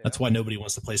fun. Yeah. That's why nobody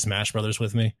wants to play Smash Brothers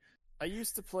with me. I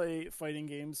used to play fighting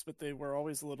games, but they were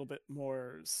always a little bit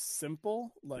more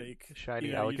simple. Like Shiny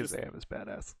Alakazam is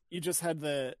badass. You just had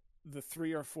the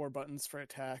 3 or 4 buttons for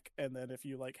attack, and then if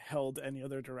you held any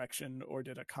other direction or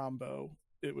did a combo,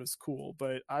 it was cool.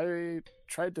 But I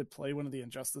tried to play one of the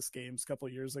Injustice games a couple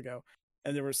of years ago,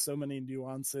 and there were so many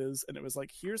nuances, and it was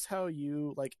like, here's how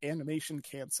you animation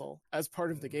cancel as part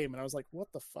of the game, and I was like,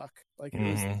 what the fuck?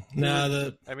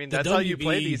 That's how you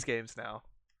play these games now.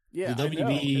 Yeah, the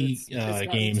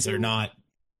WB games are not.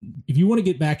 If you want to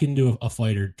get back into a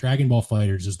fighter, Dragon Ball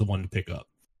FighterZ is the one to pick up.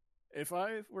 If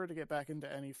I were to get back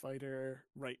into any fighter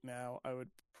right now, I would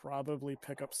probably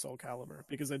pick up Soul Calibur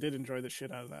because I did enjoy the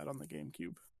shit out of that on the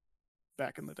GameCube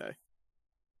back in the day.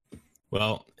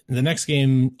 Well, the next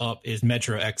game up is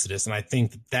Metro Exodus, and I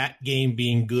think that game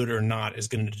being good or not is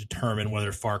going to determine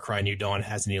whether Far Cry New Dawn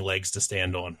has any legs to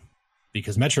stand on.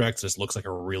 Because Metro Exodus looks like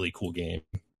a really cool game.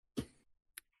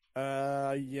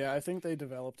 Yeah, I think they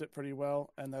developed it pretty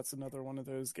well, and that's another one of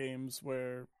those games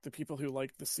where the people who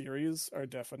like the series are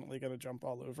definitely going to jump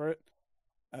all over it.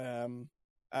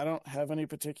 I don't have any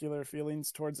particular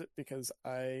feelings towards it because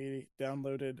I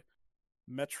downloaded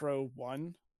Metro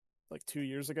 1 like 2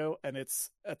 years ago, and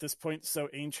it's at this point so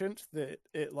ancient that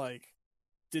it like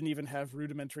didn't even have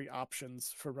rudimentary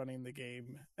options for running the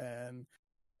game, and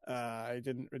I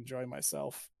didn't enjoy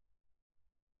myself.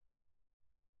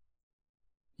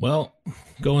 Well,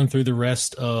 going through the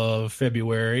rest of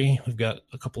February, we've got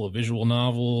a couple of visual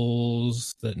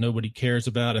novels that nobody cares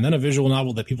about, and then a visual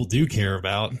novel that people do care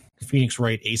about, Phoenix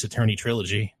Wright Ace Attorney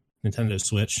Trilogy, Nintendo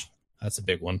Switch. That's a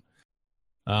big one.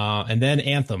 And then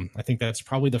Anthem. I think that's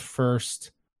probably the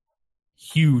first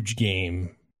huge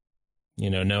game.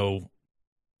 Crackdown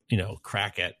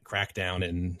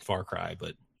in Far Cry,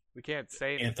 but we can't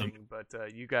say anything. Anthem.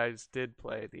 But you guys did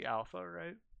play the alpha,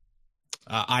 right?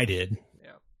 I did.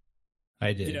 Yeah.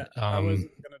 I did. Yeah, I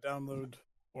wasn't going to download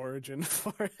Origin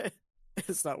for it.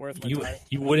 It's not worth my time.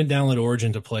 You wouldn't download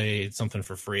Origin to play something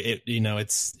for free.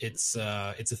 It's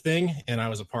a thing, and I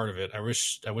was a part of it. I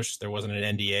wish there wasn't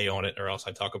an NDA on it, or else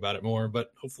I'd talk about it more.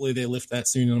 But hopefully they lift that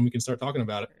soon, and we can start talking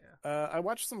about it. I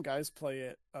watched some guys play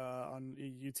it on a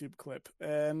YouTube clip,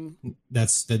 and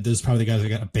those are probably the guys that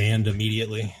got banned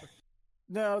immediately.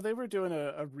 No, they were doing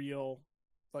a real,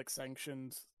 like,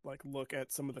 sanctioned look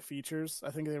at some of the features.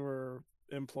 I think they were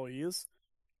employees,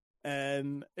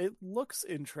 and it looks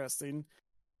interesting,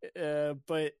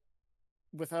 but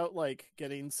without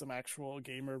getting some actual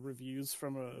gamer reviews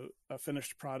from a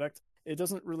finished product, it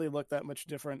doesn't really look that much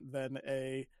different than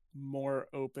a more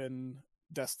open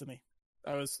Destiny.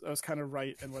 I was kind of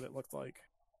right in what it looked like.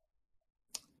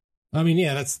 I mean,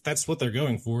 yeah, that's what they're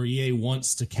going for. EA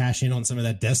wants to cash in on some of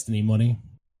that Destiny money.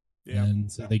 Yeah. And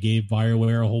so they gave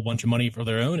BioWare a whole bunch of money for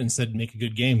their own and said, make a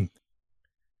good game.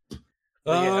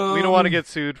 Yeah, we don't want to get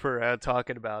sued for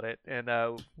talking about it, and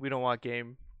we don't want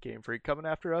Game Freak coming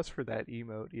after us for that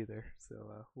emote either. So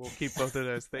we'll keep both of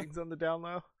those things on the down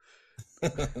low.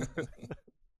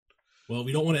 Well,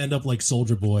 we don't want to end up like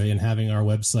Soldier Boy and having our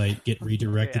website get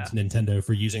redirected to Nintendo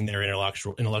for using their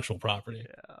intellectual property.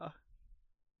 Yeah.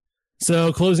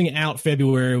 So closing out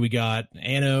February, we got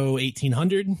Anno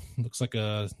 1800. Looks like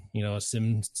a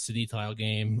Sim City tile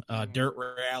game. Dirt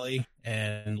Rally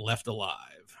and Left Alive.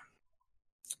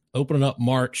 Opening up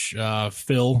March,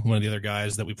 Phil, one of the other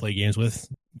guys that we play games with,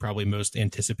 probably most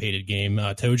anticipated game,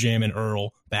 Toe Jam and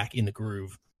Earl Back in the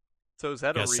Groove. So is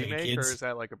that a remake or is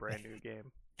that like a brand new game?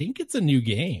 I think it's a new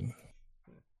game.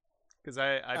 Because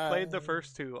I played the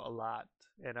first two a lot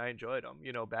and I enjoyed them,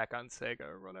 back on Sega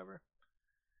or whatever.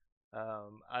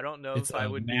 I don't know if I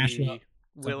would be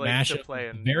willing to play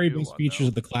a very best features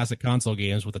of the classic console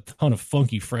games with a ton of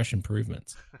funky, fresh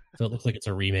improvements. So it looks like it's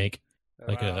a remake.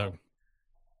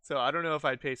 So I don't know if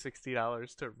I'd pay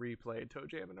 $60 to replay Toe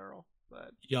Jam and Earl, but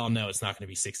y'all know it's not going to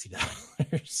be $60.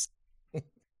 It's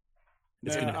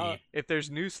going to be. If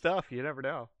there's new stuff, you never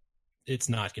know. It's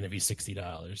not going to be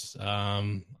 $60.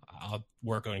 I'll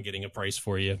work on getting a price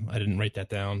for you. I didn't write that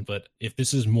down, but if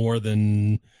this is more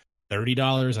than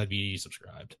 $30, I'd be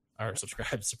surprised.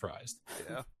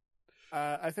 Yeah.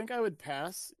 I think I would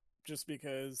pass just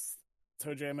because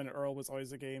Toe Jam and Earl was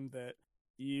always a game that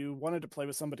you wanted to play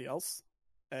with somebody else,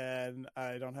 and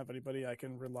I don't have anybody I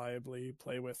can reliably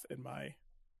play with in my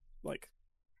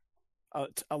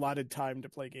allotted time to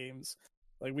play games.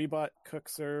 Like, we bought Cook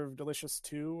Serve Delicious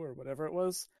 2 or whatever it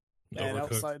was. Overcooked. And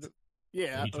outside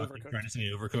Overcooked. Trying to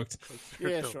say Overcooked?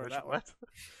 Yeah, sure, that one.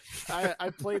 I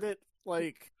played it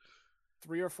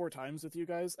 3 or 4 times with you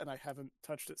guys, and I haven't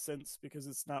touched it since because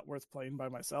it's not worth playing by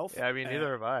myself. Yeah, I mean,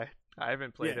 neither have I. I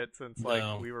haven't played it since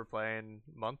we were playing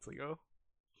months ago.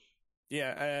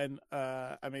 Yeah, and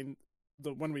I mean,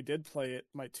 when we did play it,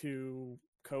 my 2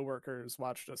 coworkers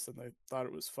watched us and they thought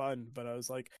it was fun, but I was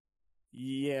like,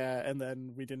 yeah, and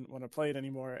then we didn't want to play it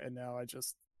anymore, and now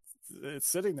it's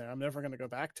sitting there. I'm never going to go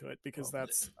back to it because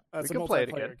that's a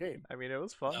multiplayer game. I mean, it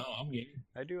was fun. Oh, I'm game.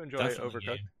 I do enjoy Overcooked.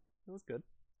 Game. It was good.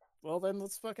 Well, then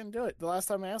let's fucking do it. The last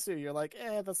time I asked you, you're like,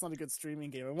 that's not a good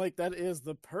streaming game. I'm like, that is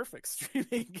the perfect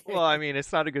streaming game. Well, I mean,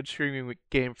 it's not a good streaming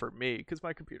game for me because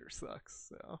my computer sucks.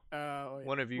 So yeah.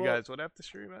 One of you guys would have to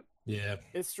stream it. Yeah.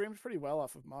 It streams pretty well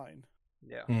off of mine.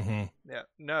 Yeah. Mm-hmm. Yeah.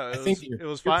 No, I think it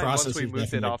was your fine once we processor's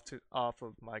moved it definitely- off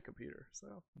of my computer.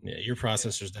 So Yeah, your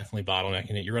processor's definitely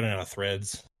bottlenecking it. You're running out of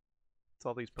threads. it's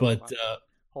all these But Pokemon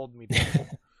holding me down.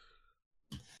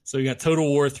 so you got Total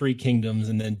War 3 Kingdoms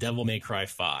and then Devil May Cry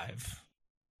 5.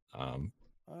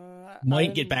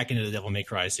 Might get back into the Devil May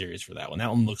Cry series for that one. That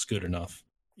one looks good enough.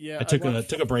 Yeah, I took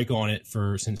a break on it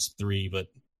since 3, but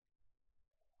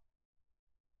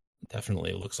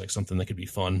definitely it looks like something that could be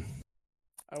fun.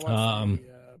 I watched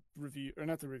the review, or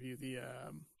not the review, the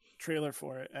trailer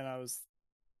for it, and I was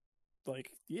like,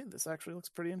 yeah, this actually looks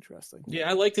pretty interesting. Yeah,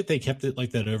 I like that they kept it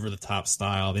like that over the top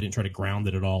style. They didn't try to ground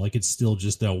it at all. Like it's still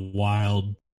just a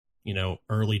wild,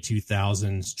 early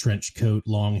 2000s trench coat,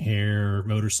 long hair,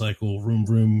 motorcycle, vroom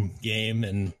vroom game,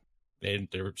 and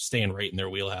they're staying right in their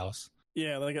wheelhouse.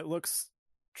 Yeah, like it looks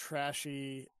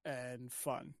trashy and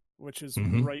fun, which is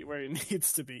Mhm. right where it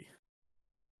needs to be.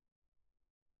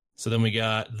 So then we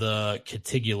got the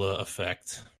Catigula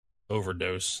effect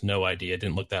overdose. No idea.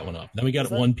 Didn't look that one up. Then we got Is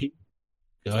that- One Piece.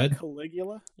 Go ahead.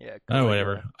 Caligula? Yeah. Oh,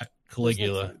 whatever.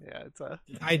 Caligula. Yeah,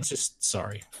 it's a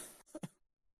Sorry.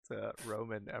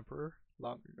 Roman emperor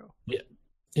long ago.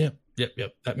 Yep.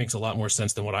 That makes a lot more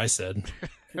sense than what I said.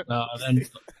 Then you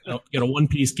got a One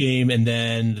Piece game, and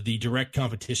then the direct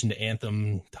competition to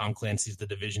Anthem, Tom Clancy's The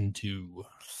Division 2.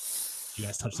 You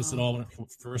guys touch this at all when the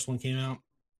first one came out?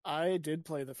 I did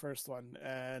play the first one,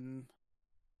 and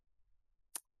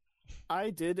I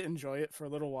did enjoy it for a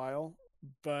little while,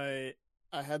 but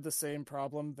I had the same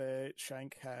problem that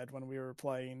Shank had when we were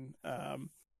playing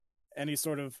any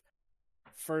sort of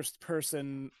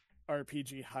first-person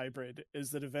RPG hybrid,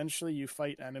 is that eventually you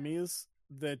fight enemies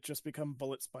that just become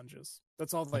bullet sponges.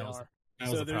 That's all they are. That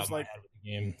was So the there's problem I had with the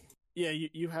game. Yeah,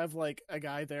 you have like a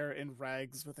guy there in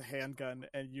rags with a handgun,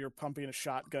 and you're pumping a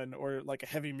shotgun or like a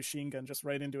heavy machine gun just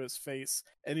right into his face,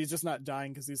 and he's just not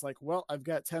dying because he's like, well, I've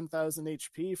got 10,000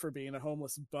 HP for being a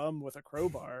homeless bum with a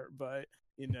crowbar, but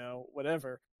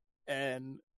whatever.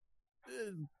 And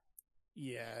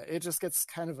yeah, it just gets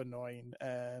kind of annoying,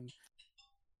 and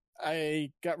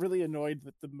I got really annoyed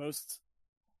that the most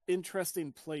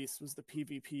interesting place was the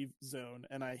PvP zone,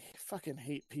 and I fucking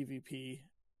hate PvP.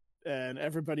 And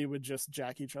everybody would just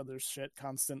jack each other's shit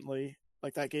constantly.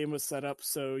 Like that game was set up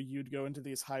so you'd go into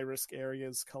these high risk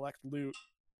areas, collect loot,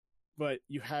 but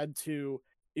you had to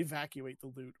evacuate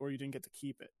the loot or you didn't get to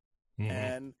keep it. Mhm.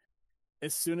 And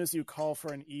as soon as you call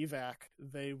for an evac,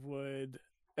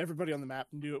 everybody on the map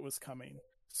knew it was coming.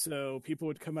 So people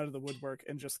would come out of the woodwork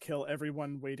and just kill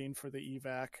everyone waiting for the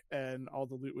evac, and all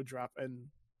the loot would drop. And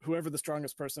whoever the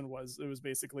strongest person was, it was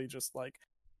basically just like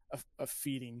a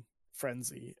feeding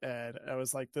frenzy. And I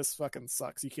was like, this fucking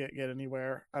sucks. You can't get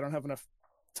anywhere. I don't have enough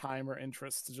time or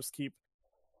interest to just keep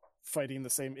fighting the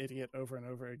same idiot over and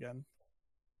over again.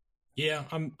 Yeah,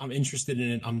 I'm interested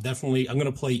in it. I'm going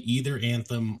to play either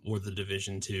Anthem or the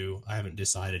Division 2. I haven't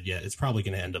decided yet. It's probably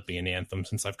going to end up being Anthem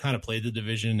since I've kind of played the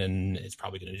Division, and it's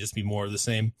probably going to just be more of the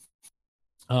same.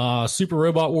 Super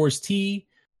Robot Wars T,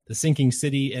 The Sinking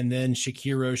City, and then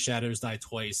Shakiro Shadows Die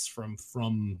Twice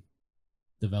from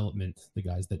Development, the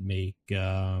guys that make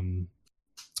the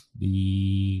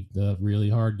really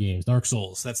hard games. Dark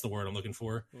Souls, that's the word I'm looking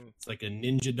for. It's like a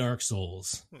ninja Dark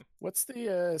Souls. What's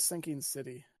the Sinking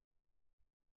City?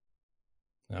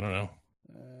 I don't know.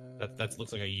 That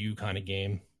looks like a U kind of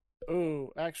game.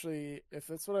 Oh, actually, if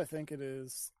that's what I think it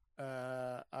is,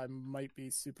 I might be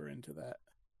super into that.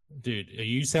 Dude, are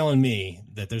you telling me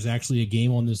that there's actually a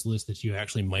game on this list that you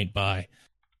actually might buy?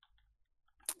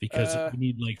 Because we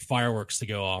need like fireworks to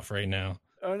go off right now.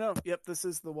 Oh no, yep, this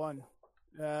is the one.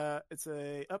 It's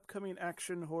a upcoming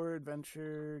action horror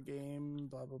adventure game,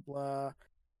 blah blah blah.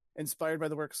 Inspired by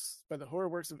the horror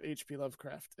works of H.P.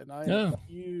 Lovecraft, and I'm a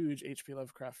huge H.P.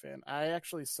 Lovecraft fan. I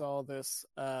actually saw this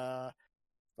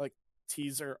like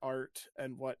teaser art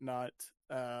and whatnot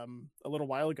a little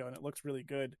while ago, and it looked really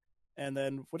good. And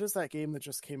then what is that game that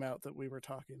just came out that we were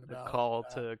talking about? Call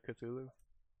to Cthulhu.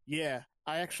 Yeah,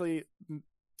 I actually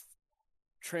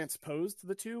transposed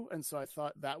the two, and so I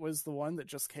thought that was the one that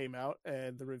just came out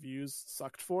and the reviews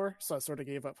sucked for, so I sort of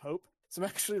gave up hope. So I'm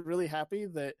actually really happy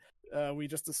that we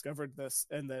just discovered this,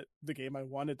 and that the game I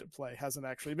wanted to play hasn't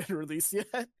actually been released yet.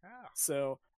 Oh.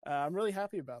 So I'm really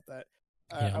happy about that.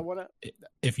 Yeah. I want to.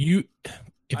 If you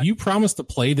promise to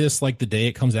play this like the day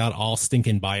it comes out, I'll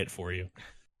stinking buy it for you.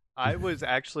 I was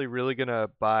actually really gonna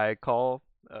buy Call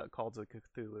to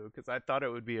Cthulhu because I thought it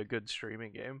would be a good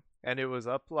streaming game, and it was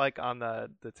up like on the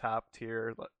top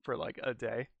tier for like a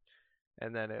day,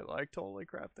 and then it like totally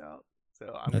crapped out.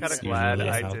 So I'm kind of glad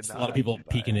I did not. A lot of people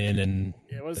peeking in, and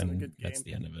it wasn't a good game. That's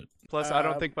the end of it. Plus, I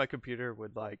don't think my computer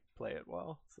would like play it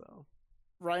well. So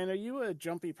Ryan, are you a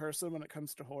jumpy person when it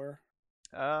comes to horror?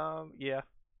 Yeah.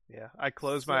 I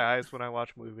close So- my eyes when I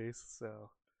watch movies, so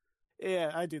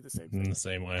Yeah, I do the same In thing. the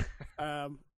same way.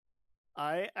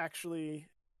 I actually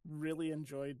really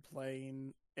enjoyed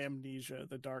playing Amnesia: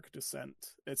 The Dark Descent.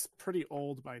 It's pretty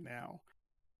old by now,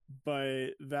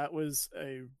 but that was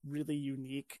a really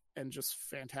unique and just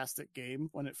fantastic game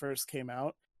when it first came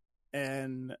out.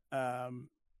 And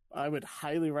I would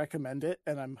highly recommend it.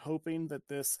 And I'm hoping that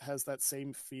this has that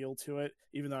same feel to it,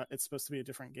 even though it's supposed to be a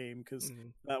different game, because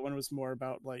that one was more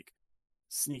about like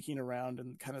sneaking around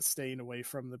and kind of staying away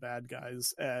from the bad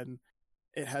guys. And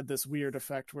it had this weird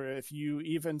effect where if you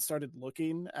even started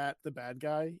looking at the bad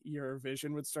guy, your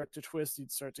vision would start to twist.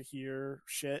 You'd start to hear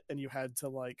shit, and you had to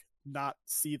like not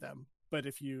see them. But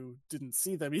if you didn't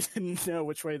see them, you didn't know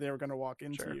which way they were going to walk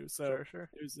into you. So sure.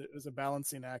 it was a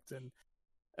balancing act. And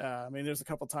I mean, there's a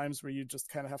couple times where you just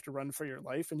kind of have to run for your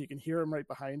life, and you can hear them right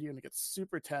behind you, and it gets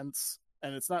super tense.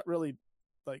 And it's not really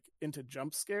like into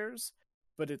jump scares,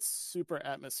 but it's super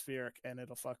atmospheric, and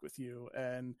it'll fuck with you.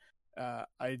 And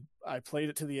I played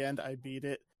it to the end. I beat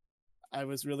it. I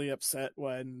was really upset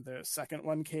when the second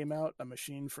one came out, A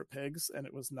Machine for Pigs, and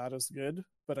it was not as good,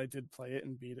 but I did play it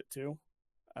and beat it too.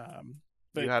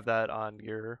 But you have that on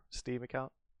your Steam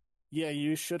account? yeah,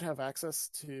 you should have access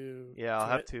to. Yeah,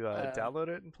 I'll to have it. to download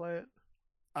it and play it.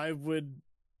 I would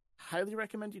highly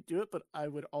recommend you do it, but I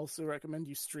would also recommend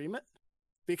you stream it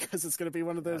because it's going to be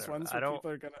one of those ones where people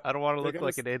are going to. I don't want to look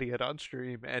like an idiot on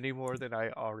stream any more than I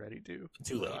already do.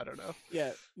 Too late. So I don't know.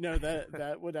 Yeah, no,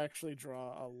 that would actually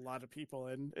draw a lot of people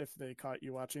in if they caught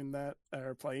you watching that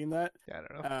or playing that. Yeah,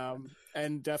 I don't know.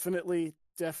 And definitely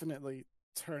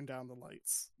turn down the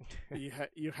lights.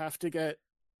 You have to get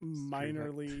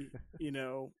minorly,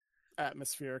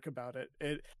 atmospheric about it.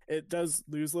 It does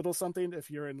lose little something if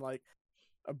you're in like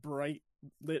a bright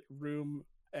lit room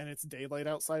and it's daylight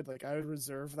outside. Like I would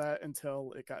reserve that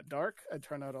until it got dark. I'd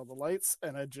turn out all the lights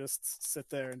and I'd just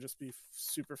sit there and just be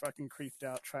super fucking creeped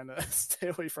out trying to stay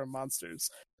away from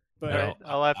monsters. But Right.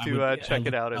 I'll have to check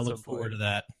it out at I some look forward point. to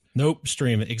that. Nope,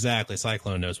 stream it. Exactly.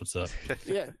 Cyclone knows what's up.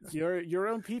 yeah, your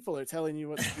own people are telling you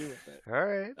what to do with it.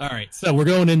 All right. So we're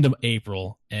going into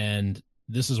April, and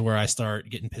this is where I start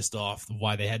getting pissed off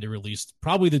why they had to release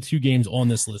probably the two games on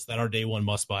this list that are day one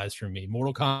must-buys for me,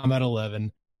 Mortal Kombat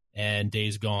 11 and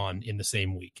Days Gone in the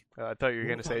same week. I thought you were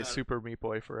going to say Super Meat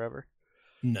Boy Forever.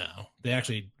 No, that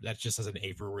just has an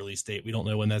April release date. We don't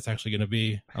know when that's actually going to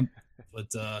be. But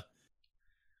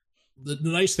the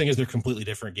nice thing is they're completely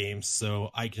different games,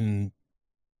 so I can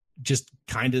just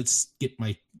kind of get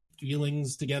my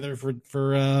feelings together for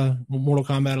Mortal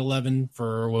Kombat 11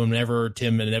 for whenever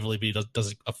Tim inevitably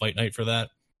does a fight night for that.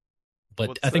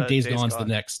 But I think Days Gone's the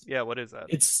next. Yeah, what is that?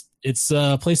 It's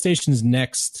PlayStation's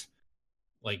next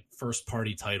like first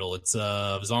party title. It's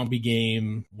a zombie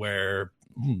game where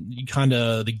you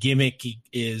the gimmick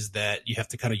is that you have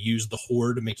to kind of use the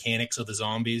horde mechanics of the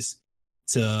zombies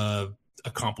to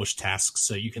accomplish tasks.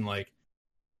 So you can like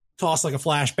toss like a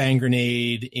flashbang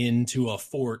grenade into a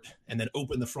fort and then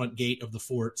open the front gate of the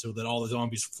fort so that all the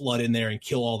zombies flood in there and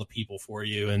kill all the people for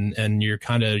you. And you're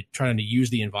kind of trying to use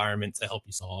the environment to help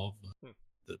you solve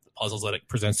the puzzles that it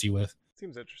presents you with.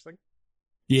 Seems interesting.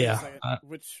 Yeah.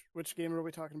 Which game are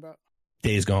we talking about?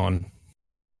 Days Gone.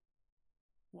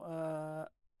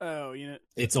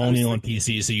 It's only on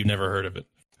PC, so you've never heard of it.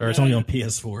 Or it's only on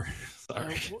PS4.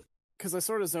 Sorry. Because I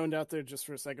sort of zoned out there just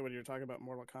for a second when you were talking about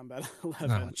Mortal Kombat 11,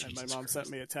 and my mom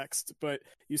sent me a text. But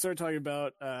you started talking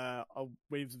about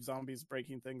waves of zombies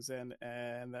breaking things in,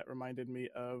 and that reminded me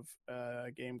of a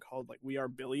game called like We Are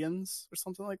Billions or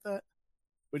something like that,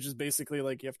 which is basically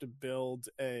like you have to build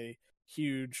a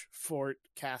huge fort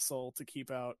castle to keep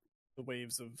out the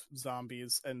waves of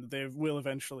zombies, and they will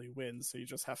eventually win. So you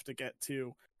just have to get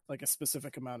to like a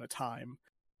specific amount of time.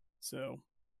 So.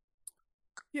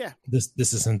 Yeah, this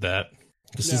isn't that.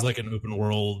 This is like an open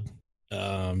world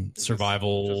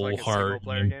survival just like a hard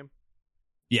single-player game.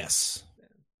 Yes.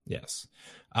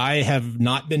 I have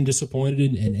not been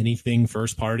disappointed in anything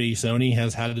first party Sony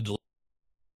has had to deliver.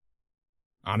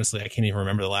 Honestly, I can't even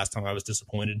remember the last time I was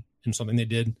disappointed in something they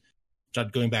did.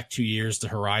 Going back 2 years to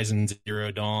Horizon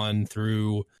Zero Dawn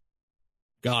through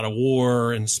God of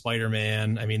War and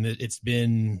Spider-Man. I mean, it's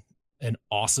been an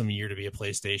awesome year to be a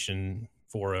PlayStation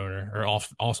 4 owner, or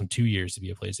awesome 2 years to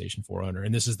be a PlayStation 4 owner.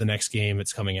 And this is the next game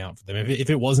that's coming out for them. If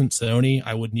it wasn't Sony,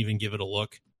 I wouldn't even give it a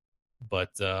look.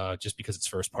 But just because it's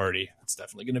first party, it's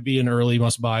definitely going to be an early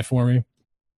must buy for me.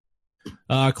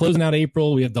 Closing out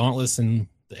April, we have Dauntless and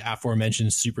the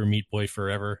aforementioned Super Meat Boy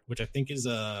Forever, which I think is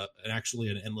actually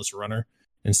an endless runner.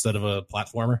 instead of a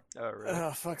platformer. Oh,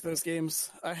 really? Fuck those games.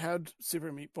 I had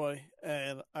Super Meat Boy,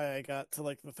 and I got to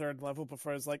like the third level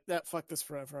before I was like, "That fuck this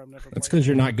forever. I'm never." That's playing because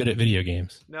you're not good at video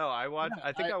games. No, I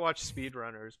I watched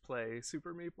speedrunners play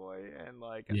Super Meat Boy, and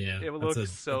like Yeah, it that's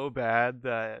looks so bad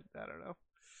that I don't know.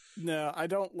 No, I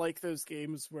don't like those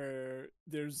games where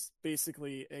there's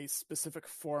basically a specific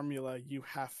formula you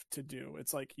have to do.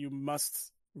 It's like you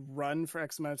must run for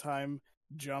X amount of time,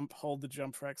 jump, hold the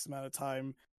jump for X amount of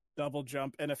time, double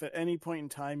jump, and if at any point in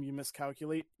time you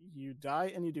miscalculate, you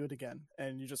die and you do it again,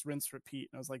 and you just rinse repeat.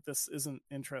 And I was like, this isn't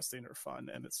interesting or fun,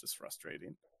 and it's just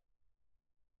frustrating.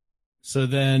 So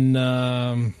then,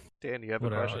 Dan, you have a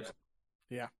what question? else?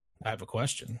 Yeah. I have a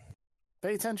question.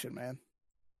 Pay attention, man.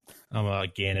 I'm a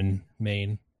Ganon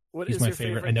main. What He's is my your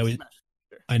favorite. favorite?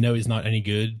 I know he's not any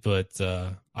good, but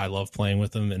I love playing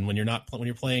with him. And when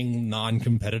you're playing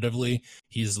non-competitively,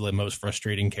 he's the most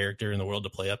frustrating character in the world to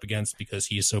play up against because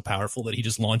he is so powerful that he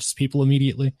just launches people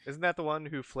immediately. Isn't that the one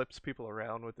who flips people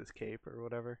around with his cape or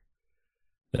whatever?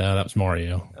 That was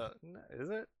Mario. Is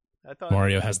it? I thought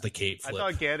Mario has the cape flip. I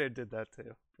thought Ganon did that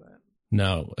too. But...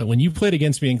 No, when you played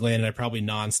against me in Glenn, I probably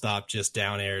nonstop just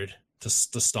down aired to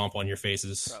stomp on your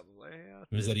faces. Probably, yeah.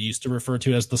 It was that he used to refer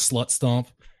to as the slut stomp.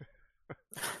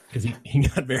 Because he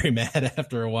got very mad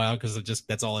after a while because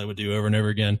that's all I would do over and over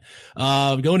again.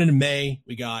 Going into May,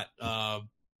 we got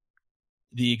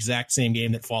the exact same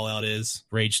game that Fallout is,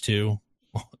 Rage 2.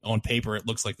 On paper, it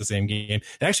looks like the same game.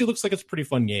 It actually looks like it's a pretty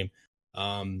fun game.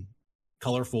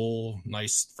 Colorful,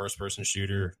 nice first-person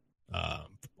shooter.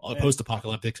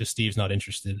 Post-apocalyptic, so Steve's not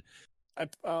interested.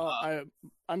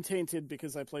 I'm tainted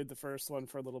because I played the first one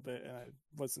for a little bit and it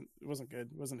wasn't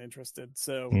good. Wasn't interested.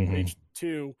 So Mhm. Rage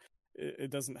 2, it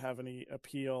doesn't have any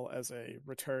appeal as a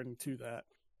return to that.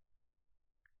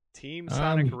 Team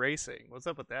Sonic Racing. What's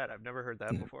up with that? I've never heard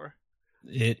that before.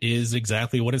 It is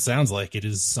exactly what it sounds like. It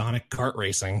is Sonic kart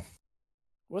racing.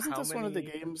 Wasn't this one of the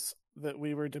games that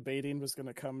we were debating was going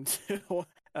to come to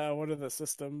one of the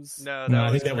systems? No, I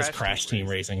think that was Crash Team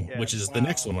Racing, yeah. which is the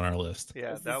next one on our list.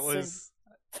 Yeah, It's that the was...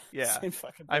 Yeah. Same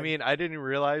fucking I thing. mean, I didn't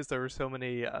realize there were so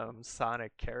many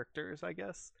Sonic characters, I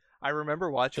guess. I remember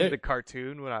watching the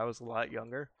cartoon when I was a lot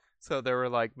younger. So there were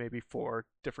like maybe 4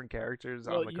 different characters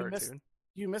on the cartoon.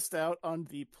 You missed out on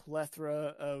the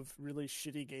plethora of really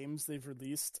shitty games they've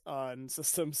released on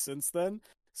systems since then.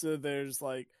 So there's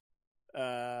like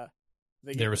there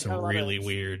were some really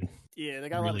weird, they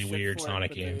got really weird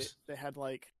Sonic games. They had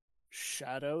like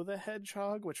Shadow the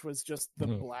Hedgehog, which was just the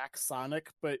black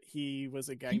Sonic, but he was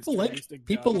a gangster.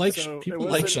 People like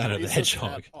Shadow the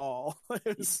Hedgehog.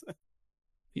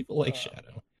 People like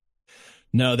Shadow.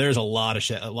 No, there's a lot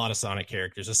of Sonic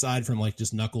characters aside from like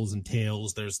just Knuckles and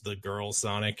Tails. There's the girl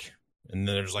Sonic, and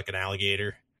then there's like an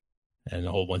alligator, and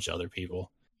a whole bunch of other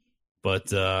people.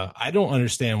 But I don't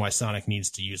understand why Sonic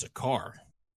needs to use a car.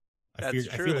 I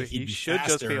feel like he should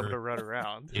just be able to run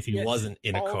around if he wasn't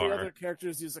in a car. All the other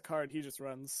characters use a car, and he just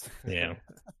runs. Yeah.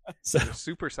 So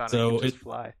Super Sonic can just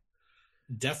fly.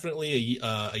 Definitely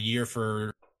a year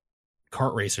for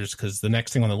kart racers, because the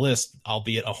next thing on the list,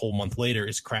 albeit a whole month later,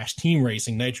 is Crash Team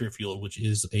Racing Nitro Fuel, which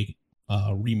is a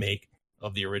remake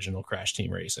of the original Crash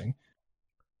Team Racing.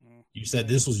 You said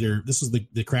this was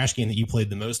the Crash game that you played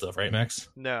the most of, right, Max?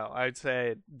 No, I'd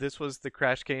say this was the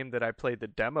Crash game that I played the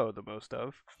demo the most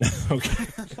of. Okay.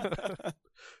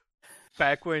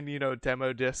 Back when,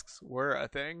 demo discs were a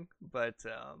thing, but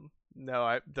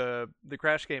no, the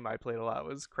Crash game I played a lot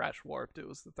was Crash Warped. It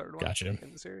was the third one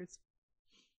in the series.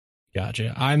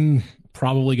 Gotcha. I'm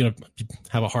probably going to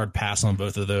have a hard pass on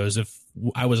both of those. If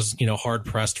I was, hard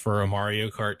pressed for a Mario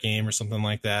Kart game or something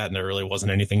like that, and there really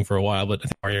wasn't anything for a while, but I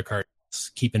think Mario Kart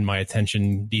is keeping my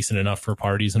attention decent enough for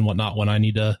parties and whatnot when I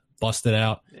need to bust it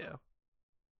out. Yeah.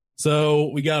 So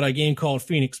we got a game called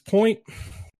Phoenix Point,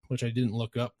 which I didn't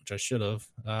look up, which I should have,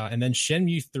 and then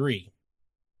Shenmue 3.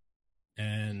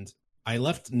 And I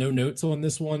left no notes on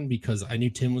this one because I knew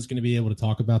Tim was going to be able to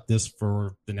talk about this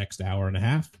for the next hour and a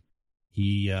half.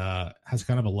 He has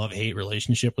kind of a love-hate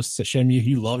relationship with Shenmue.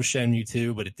 He loves Shenmue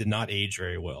 2, but it did not age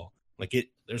very well.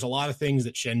 There's a lot of things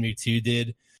that Shenmue 2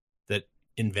 did that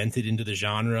invented into the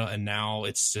genre, and now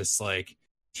it's just like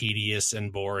tedious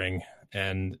and boring.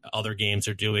 And other games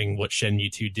are doing what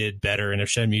Shenmue 2 did better. And if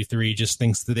Shenmue 3 just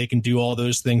thinks that they can do all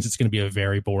those things, it's going to be a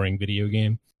very boring video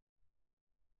game.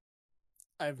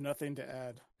 I have nothing to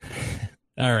add.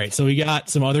 All right, so we got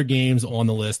some other games on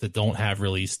the list that don't have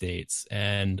release dates.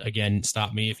 And again,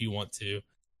 stop me if you want to.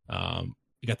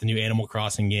 We got the new Animal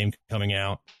Crossing game coming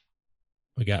out.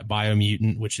 We got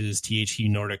Biomutant, which is THQ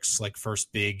Nordic's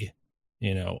first big,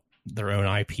 their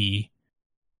own IP.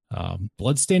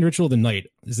 Bloodstained Ritual of the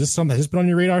Night. Is this something that has been on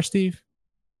your radar, Steve?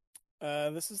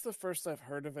 This is the first I've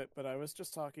heard of it, but I was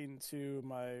just talking to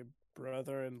my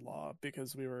brother-in-law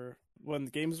because when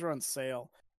the games were on sale,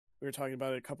 we were talking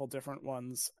about a couple different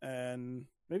ones, and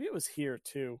maybe it was here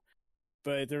too.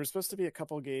 But there was supposed to be a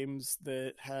couple games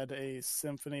that had a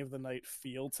Symphony of the Night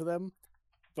feel to them,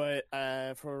 but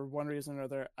for one reason or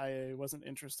another, I wasn't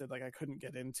interested. Like, I couldn't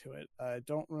get into it. I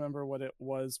don't remember what it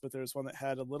was, but there was one that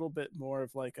had a little bit more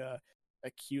of like a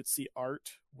cutesy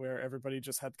art where everybody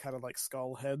just had kind of like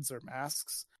skull heads or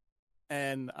masks.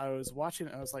 And I was watching it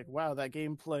and I was like, wow, that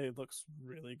gameplay looks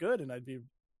really good and I'd be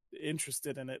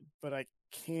interested in it, but I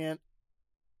can't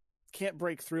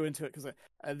break through into it because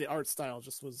the art style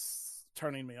just was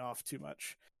turning me off too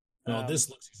much. Well, this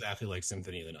looks exactly like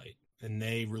Symphony of the Night. And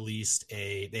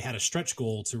they had a stretch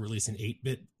goal to release an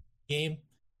 8-bit game,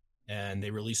 and they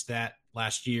released that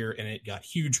last year, and it got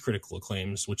huge critical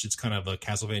acclaims, which is kind of a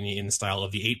Castlevania in the style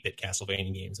of the 8-bit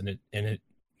Castlevania games, and it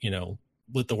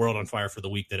lit the world on fire for the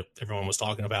week that everyone was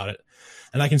talking about it.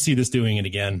 And I can see this doing it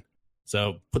again.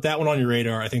 So put that one on your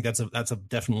radar. I think that's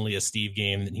definitely a Steve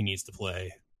game that he needs to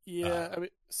play. Yeah, I mean,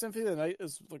 Symphony of the Night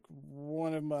is like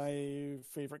one of my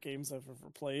favorite games I've ever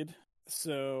played.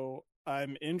 So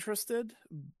I'm interested,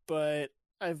 but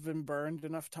I've been burned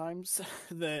enough times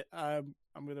that I'm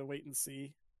going to wait and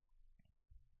see.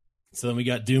 So then we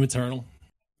got Doom Eternal,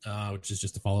 which is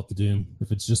just a follow-up to Doom.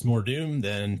 If it's just more Doom,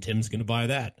 then Tim's going to buy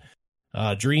that.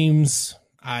 Dreams,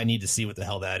 I need to see what the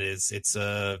hell that is. It's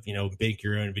a, bake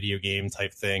your own video game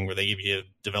type thing where they give you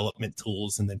development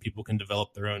tools and then people can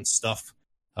develop their own stuff.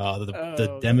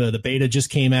 The demo, the beta just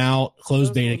came out,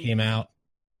 closed beta came out,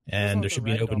 and there should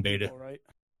be an open beta. People, right?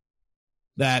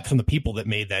 That from the people that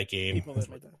made that game. People that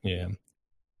made that.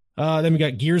 Yeah. Then we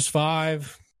got Gears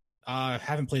 5. I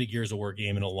haven't played a Gears of War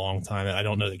game in a long time. I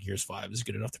don't know that Gears 5 is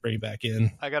good enough to bring it back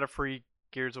in. I got a free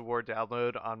Gears of War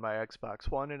download on my Xbox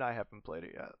One, and I haven't played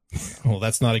it yet. Well,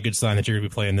 that's not a good sign that you're going to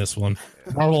be playing this one.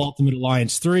 Yeah. Marvel Ultimate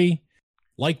Alliance 3.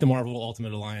 Like the Marvel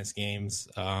Ultimate Alliance games.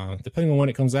 Depending on when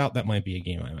it comes out, that might be a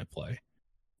game I might play.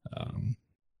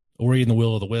 Ori and the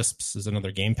Will of the Wisps is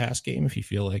another Game Pass game if you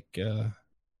feel like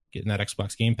getting that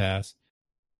Xbox Game Pass.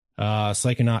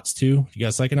 Psychonauts 2. You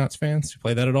guys Psychonauts fans? You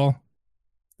play that at all?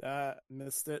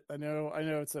 Missed it. I know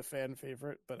it's a fan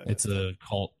favorite, but it's a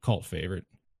cult favorite.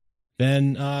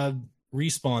 Then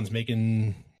Respawn's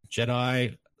making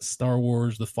Jedi Star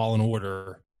Wars The Fallen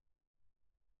Order.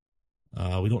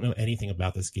 We don't know anything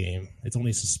about this game. It's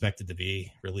only suspected to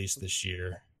be released this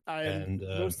year. I'm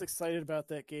most excited about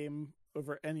that game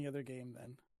over any other game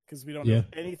then, because we don't know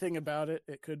anything about it.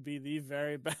 It could be the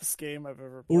very best game I've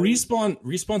ever played. Well,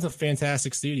 Respawn's a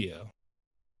fantastic studio,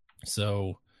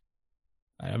 so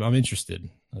I'm interested.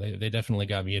 They definitely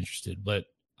got me interested, but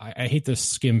I hate to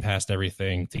skim past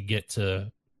everything to get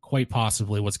to quite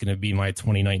possibly what's going to be my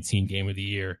 2019 Game of the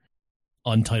Year,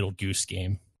 Untitled Goose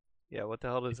Game. Yeah, what the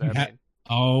hell does that mean?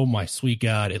 Oh my sweet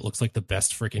God, it looks like the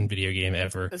best freaking video game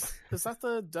ever. Is that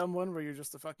the dumb one where you're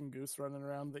just a fucking goose running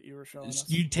around that you were showing us?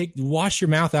 You wash your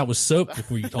mouth out with soap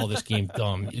before you call this game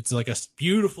dumb. It's like a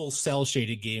beautiful cell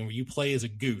shaded game where you play as a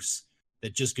goose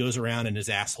that just goes around and is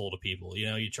asshole to people.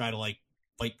 You try to like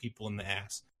bite people in the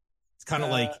ass. It's kind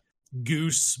of like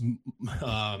Goose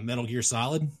Metal Gear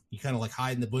Solid. You kind of like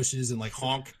hide in the bushes and like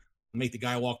honk and make the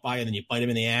guy walk by and then you bite him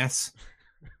in the ass.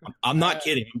 I'm not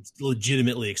kidding. I'm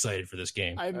legitimately excited for this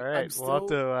game. All right, we'll have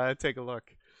to take a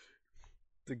look.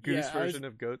 The Goose version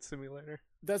of Goat Simulator.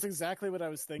 That's exactly what I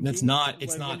was thinking. That's not.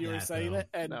 It's not. When you were saying it,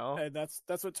 and no.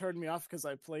 that's what turned me off because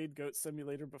I played Goat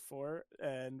Simulator before,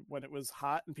 and when it was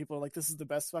hot, and people were like, "This is the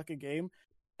best fucking game,"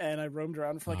 and I roamed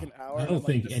around for like an hour. I don't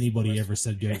think anybody ever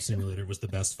said Goat Simulator was the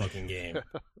best fucking game.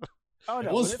 Oh no,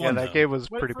 it was fun. Yeah, that game was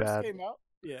pretty bad. Came out,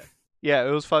 yeah,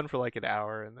 it was fun for like an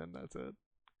hour, and then that's it.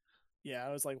 Yeah,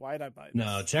 I was like, why'd I buy this?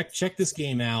 No, check this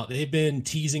game out. They've been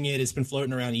teasing it. It's been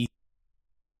floating around,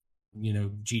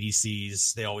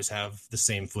 GDCs. They always have the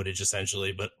same footage,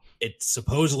 essentially, but it's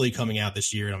supposedly coming out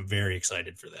this year, and I'm very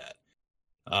excited for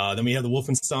that. Then we have the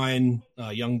Wolfenstein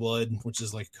Youngblood, which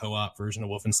is like a co-op version of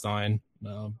Wolfenstein.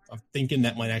 I'm thinking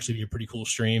that might actually be a pretty cool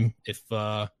stream if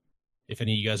any of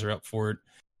you guys are up for it.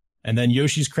 And then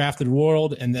Yoshi's Crafted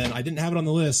World, and then I didn't have it on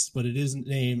the list, but it is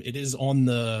named. It is on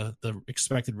the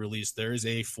expected release. There is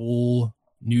a full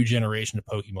new generation of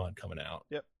Pokemon coming out.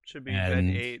 Yep, should be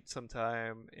Gen 8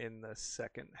 sometime in the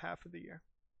second half of the year.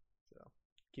 So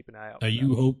keep an eye out. Are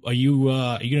you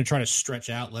going to try to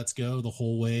stretch out Let's Go the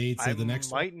whole way to the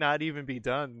next? I might not even be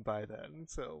done by then,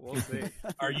 so we'll see.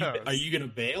 Are you going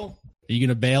to bail? Are you going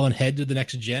to bail and head to the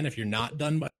next gen if you're not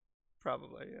done by?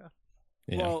 Probably, yeah.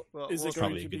 Yeah. Well, is it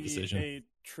going to be a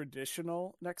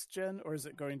traditional next gen, or is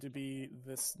it going to be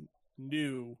this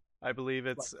new I believe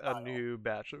it's a style. new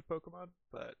batch of Pokemon,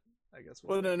 but I guess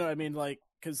Well, see. no, I mean like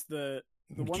because the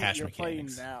one that Cash you're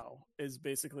mechanics. playing now is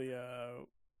basically a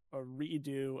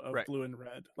redo of Right. Blue and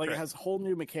Red. Like Correct. it has whole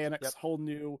new mechanics, Yep. whole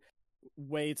new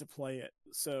way to play it.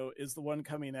 So is the one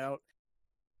coming out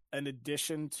an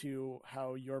addition to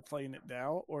how you're playing it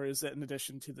now, or is it an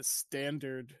addition to the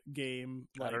standard game?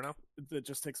 Like, I don't know. That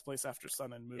just takes place after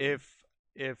Sun and Moon.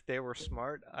 If they were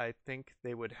smart, I think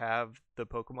they would have the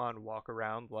Pokemon walk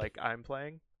around like I'm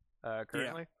playing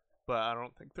currently, but I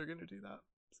don't think they're gonna do that.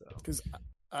 So because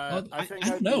Well, I think I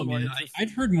don't know, man.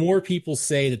 I've heard more people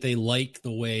say that they like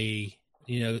the way,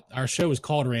 our show is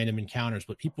called Random Encounters,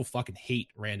 but people fucking hate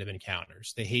random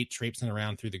encounters. They hate traipsing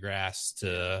around through the grass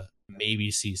to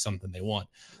maybe see something they want.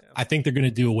 yeah. I think they're going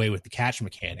to do away with the catch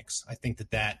mechanics. I think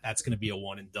that's going to be a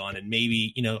one and done. And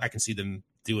maybe, I can see them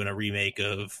doing a remake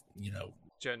of,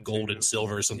 Gen Gold 2. and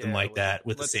Silver or something like that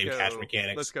with the same catch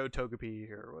mechanics. Let's go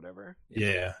Togepi or whatever.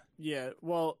 Yeah. Yeah,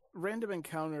 well, random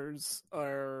encounters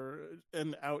are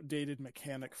an outdated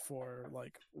mechanic for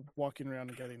like walking around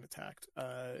and getting attacked.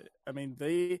 I mean,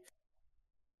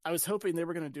 I was hoping they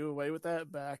were going to do away with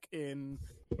that back in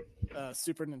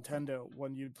Super Nintendo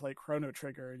when you'd play Chrono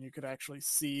Trigger and you could actually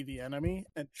see the enemy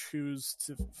and choose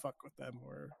to fuck with them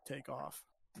or take off.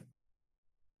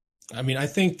 I mean, I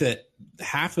think that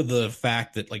half of the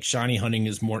fact that like shiny hunting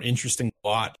is more interesting to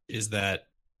watch is that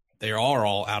they are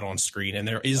all out on screen, and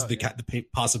there is the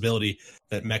possibility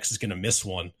that Mex is going to miss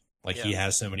one, like he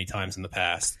has so many times in the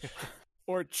past,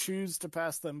 or choose to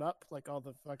pass them up, like all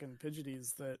the fucking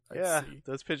Pidgeoties that I see.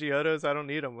 Those Pidgeotos, I don't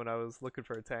need them when I was looking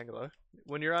for a Tangela.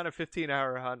 When you're on a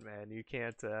 15-hour hunt, man, you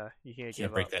can't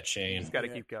give break up. that chain. You just got to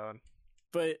keep going.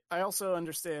 But I also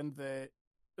understand that,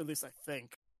 at least I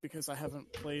think, because I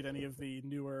haven't played any of the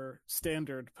newer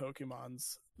standard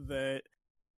Pokemons, that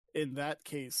in that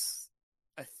case,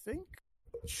 I think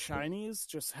shinies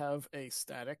just have a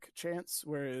static chance,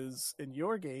 whereas in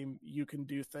your game, you can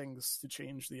do things to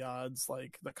change the odds,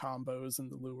 like the combos and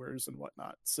the lures and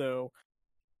whatnot. So,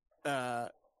 I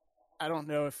don't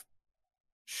know if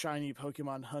shiny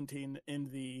Pokemon hunting in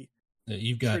the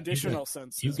traditional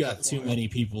sense. You've got too many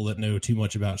people that know too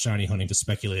much about shiny hunting to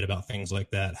speculate about things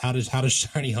like that. How does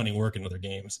shiny hunting work in other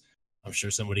games? I'm sure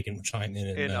somebody can chime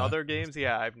in. In other games,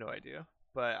 I have no idea,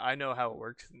 but I know how it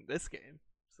works in this game.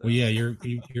 So. Well, yeah, you're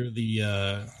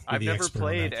the. I've never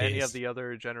played any of the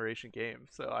other generation games,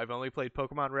 so I've only played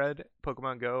Pokemon Red,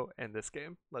 Pokemon Go, and this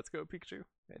game. Let's Go Pikachu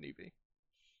and Eevee.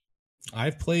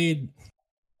 I've played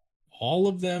all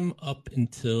of them up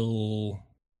until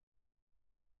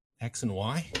X and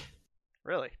Y.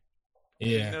 Really? Yeah.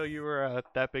 I didn't know you were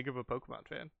that big of a Pokemon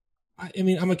fan. I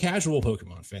mean, I'm a casual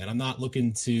Pokemon fan. I'm not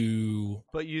looking to.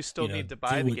 But you still need to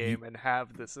buy the game and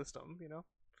have the system,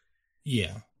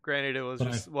 Yeah. Granted, it was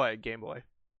Game Boy?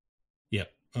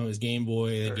 Yep. It was Game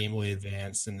Boy, then Game Boy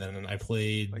Advance, and then I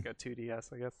played like a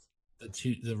 2DS, I guess.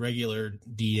 The regular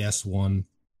DS one.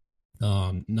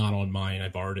 Not on mine. I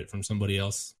borrowed it from somebody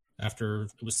else after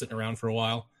it was sitting around for a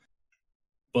while.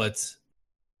 But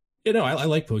I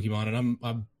like Pokemon, and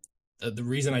I'm the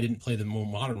reason I didn't play the more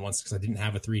modern ones because I didn't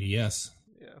have a 3DS.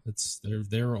 Yeah,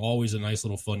 they're always a nice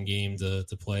little fun game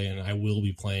to play, and I will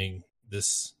be playing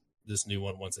this new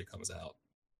one once it comes out.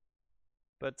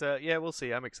 But we'll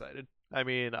see. I'm excited. I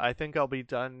mean, I think I'll be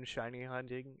done shiny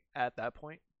hunting at that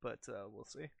point, but we'll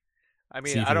see. I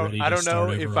mean, I don't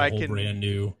know if I can brand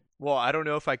new. Well, I don't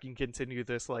know if I can continue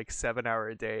this like 7-hour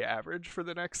a day average for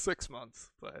the next 6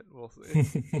 months, but we'll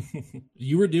see.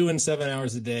 You were doing 7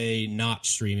 hours a day, not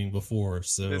streaming before,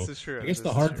 so this is true. I guess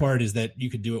the hard part is that you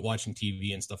could do it watching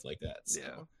TV and stuff like that.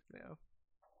 So. Yeah.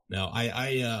 No,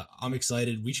 I'm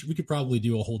excited. We could probably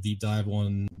do a whole deep dive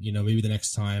on, maybe the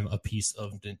next time a piece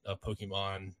of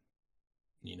Pokemon,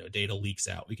 data leaks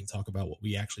out. We can talk about what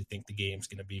we actually think the game's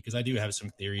going to be, because I do have some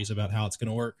theories about how it's going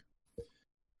to work.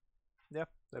 Yeah,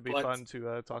 that'd be fun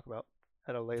to talk about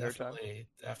at a later time.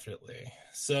 Definitely.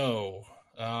 So,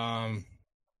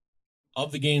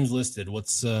 of the games listed,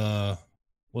 what's the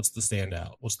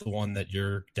standout? What's the one that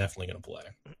you're definitely going to play?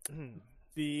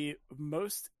 The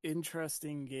most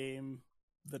interesting game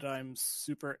that I'm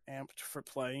super amped for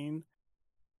playing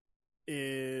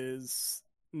is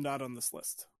not on this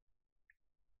list.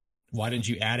 Why didn't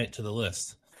you add it to the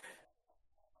list?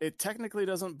 It technically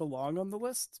doesn't belong on the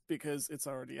list because it's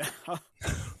already out.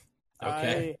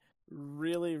 Okay. I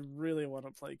really, really want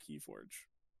to play Keyforge.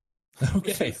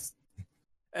 Okay.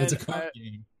 It's a card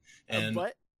game. And...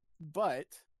 But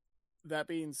that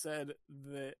being said,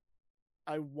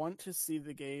 I want to see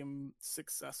the game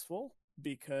successful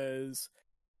because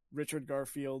Richard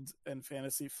Garfield and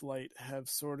Fantasy Flight have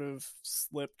sort of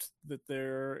slipped that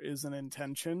there is an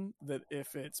intention that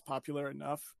if it's popular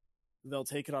enough, they'll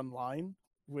take it online,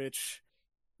 which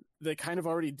they kind of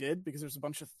already did because there's a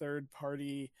bunch of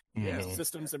third-party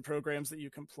systems and programs that you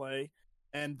can play,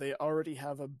 and they already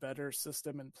have a better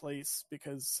system in place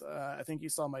because I think you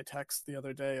saw my text the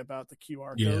other day about the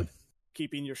QR code,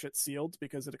 keeping your shit sealed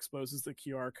because it exposes the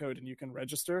QR code and you can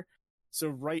register. So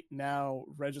right now,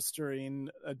 registering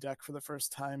a deck for the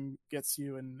first time gets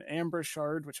you an Amber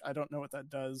Shard, which I don't know what that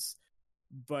does,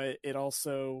 but it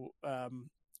also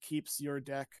keeps your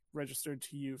deck registered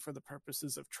to you for the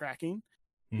purposes of tracking.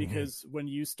 Because when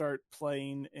you start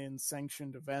playing in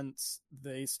sanctioned events,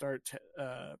 they start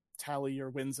to tally your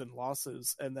wins and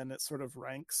losses, and then it sort of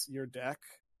ranks your deck.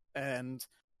 And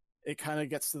it kind of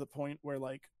gets to the point where,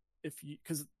 like,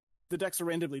 because the decks are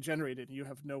randomly generated, and you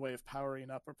have no way of powering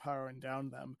up or powering down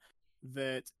them,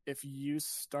 that if you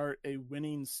start a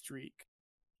winning streak,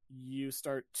 you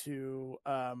start to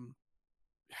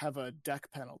have a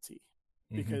deck penalty.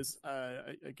 Because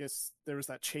I guess there was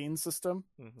that chain system.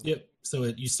 Yep. So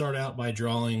you start out by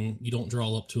drawing. You don't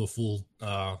draw up to a full.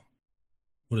 What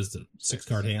is the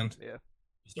 6-card hand? Yeah.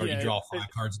 You draw 5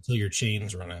 cards until your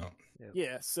chains run out.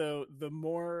 Yeah. So the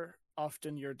more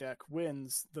often your deck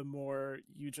wins, the more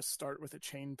you just start with a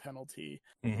chain penalty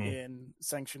in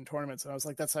sanctioned tournaments. And I was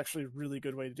like, that's actually a really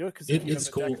good way to do it because if you have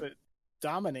a deck that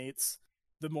dominates,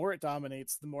 the more it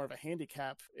dominates, the more of a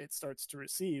handicap it starts to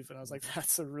receive. And I was like,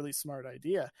 that's a really smart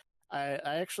idea. I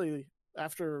actually,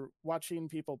 after watching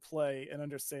people play and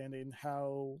understanding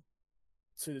how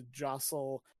to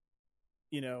jostle,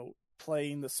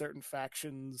 playing the certain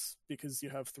factions because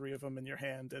you have 3 of them in your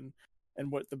hand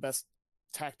and what the best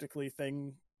tactically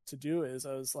thing to do is,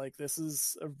 I was like, this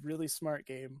is a really smart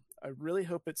game. I really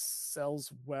hope it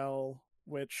sells well,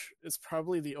 which is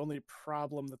probably the only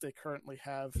problem that they currently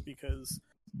have because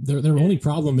their only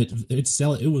problem it would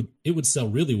sell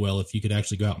really well if you could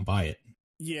actually go out and buy it.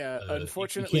 Yeah,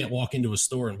 unfortunately, you can't walk into a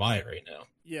store and buy it right now.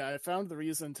 Yeah, I found the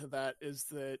reason to that is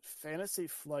that Fantasy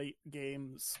Flight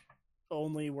Games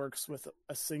only works with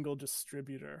a single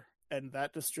distributor, and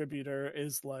that distributor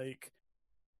is like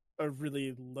a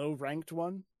really low-ranked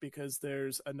one because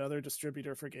there's another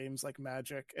distributor for games like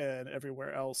Magic and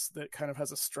everywhere else that kind of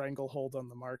has a stranglehold on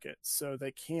the market, so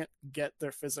they can't get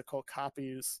their physical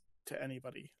copies to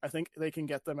anybody. I think they can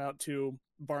get them out to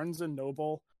Barnes and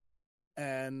Noble,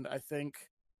 and I think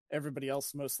everybody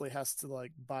else mostly has to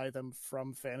like buy them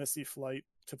from Fantasy Flight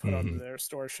to put on their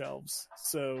store shelves.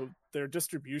 So their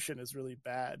distribution is really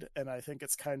bad, and I think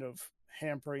it's kind of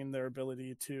hampering their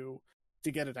ability to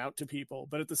get it out to people.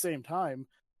 But at the same time,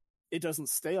 it doesn't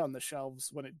stay on the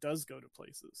shelves when it does go to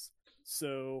places.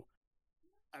 So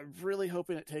I'm really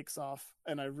hoping it takes off,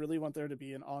 and I really want there to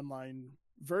be an online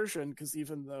version, because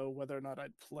even though whether or not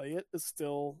I'd play it is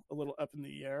still a little up in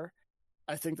the air,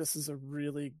 I think this is a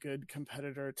really good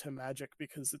competitor to Magic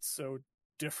because it's so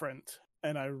different,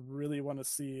 and I really want to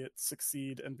see it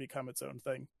succeed and become its own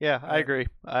thing. Yeah, I agree.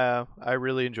 I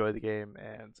really enjoy the game,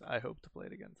 and I hope to play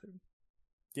it again soon.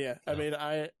 Yeah, I mean,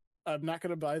 I'm not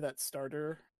going to buy that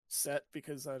starter set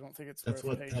because I don't think it's That's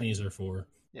worth what pennies are for.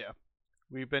 Yeah.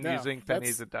 We've been using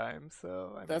pennies a dime,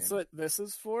 so that's what this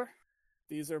is for.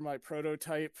 These are my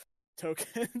prototype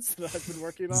tokens that I've been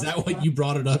working on. Is that what you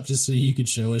brought it up just so you could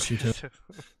show us your tokens?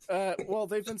 Well,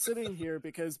 they've been sitting here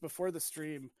because before the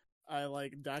stream, I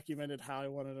like documented how I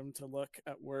wanted them to look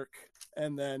at work,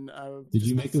 and then did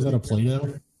you make this out of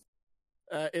Play-Doh?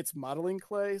 It's modeling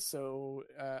clay, so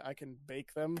I can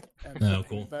bake them and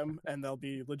paint them, and they'll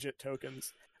be legit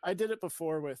tokens. I did it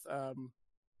before with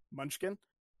Munchkin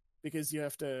because you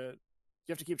have to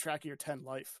keep track of your 10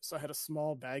 life. So I had a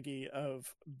small baggie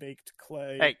of baked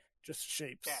clay, just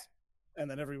shapes, and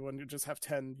then everyone would just have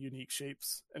 10 unique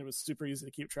shapes, and it was super easy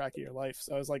to keep track of your life.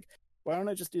 So I was like, why don't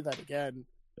I just do that again?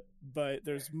 But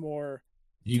there's more.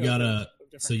 You're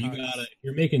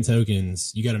making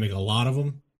tokens. You got to make a lot of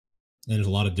them. And there's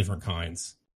a lot of different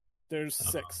kinds. There's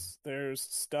 6. There's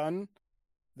stun,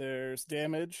 there's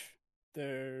damage,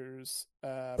 there's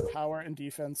power and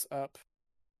defense up,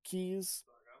 keys,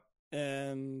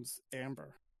 and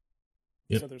amber.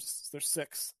 Yep. So there's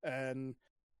 6, and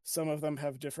some of them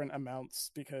have different amounts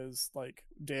because like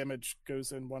damage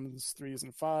goes in 1s, 3s,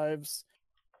 and 5s.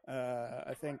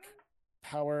 I think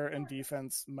power and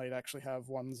defense might actually have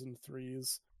 1s and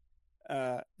 3s.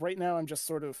 Right now I'm just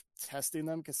sort of testing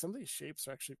them because some of these shapes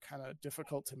are actually kind of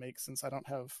difficult to make since I don't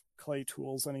have clay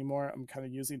tools anymore. I'm kind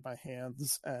of using my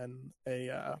hands and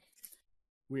a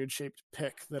weird shaped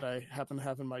pick that I happen to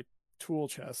have in my tool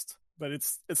chest, but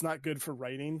it's not good for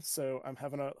writing, so I'm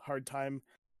having a hard time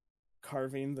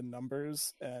carving the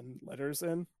numbers and letters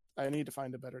in. I need to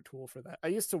find a better tool for that. I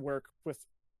used to work with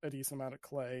a decent amount of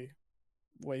clay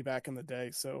way back in the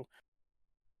day, so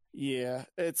yeah,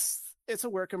 it's a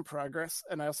work in progress,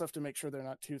 and I also have to make sure they're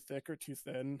not too thick or too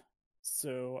thin.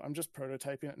 So I'm just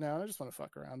prototyping it now. I just want to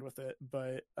fuck around with it,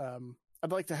 but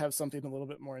I'd like to have something a little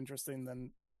bit more interesting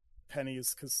than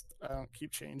pennies, because I don't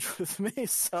keep change with me.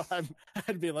 So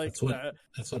I'd be like,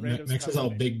 that's what Max has a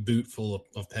big boot full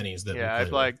of pennies. That yeah,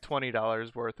 I'd like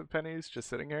 $20 worth of pennies just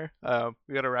sitting here.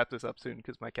 We got to wrap this up soon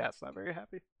because my cat's not very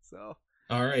happy. So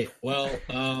all right, well,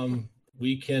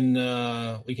 we can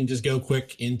just go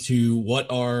quick into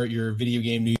what are your video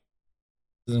game news,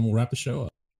 and then we'll wrap the show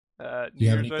up. Do you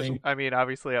have anything? I mean,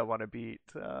 obviously, I want to beat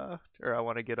or I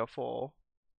want to get a full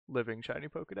living shiny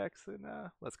Pokedex, and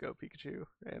Let's Go Pikachu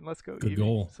and Let's Go Good Eevee.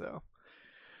 goal. So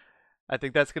I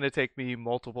think that's going to take me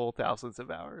multiple thousands of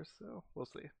hours. So we'll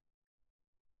see.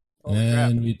 Oh,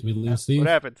 and we lose Steve. What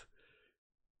happened?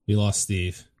 We lost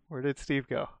Steve. Where did Steve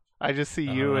go? I just see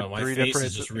you in three different. My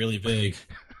face is just really big.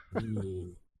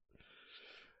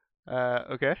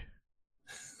 Okay.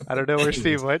 I don't know where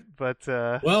Steve went, but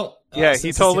yeah,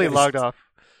 he totally logged off.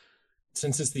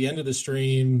 Since it's the end of the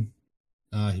stream,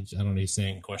 I don't know. He's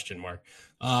saying question mark.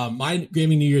 My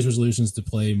gaming New Year's resolution is to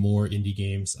play more indie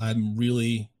games. I've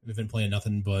been playing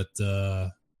nothing but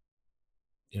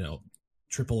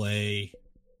AAA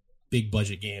big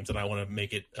budget games, and I want to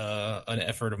make it an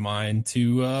effort of mine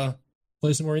to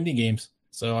play some more indie games.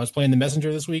 So I was playing The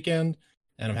Messenger this weekend,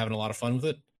 and I'm having a lot of fun with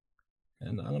it,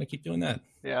 and I'm going to keep doing that.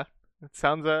 Yeah, it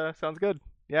sounds good.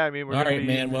 Yeah, I mean, we're all right,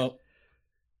 man. Well,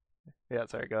 yeah,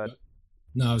 sorry, go ahead.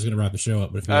 No, I was going to wrap the show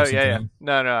up. But if you yeah.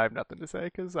 No, I have nothing to say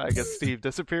because I guess Steve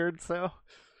disappeared. So,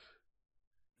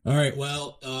 all right.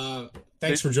 Well,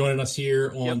 thanks for joining us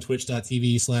here on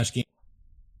twitch.tv/game.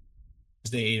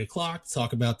 Tuesday 8:00 to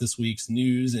talk about this week's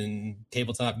news and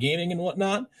tabletop gaming and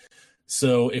whatnot.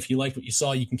 So if you liked what you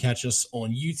saw, you can catch us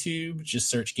on YouTube. Just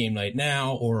search Game Night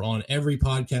Now, or on every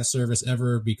podcast service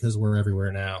ever, because we're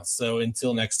everywhere now. So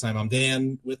until next time, I'm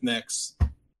Dan with Mex.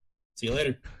 See you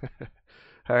later.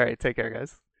 All right, take care,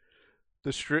 guys.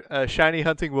 The shiny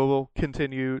hunting will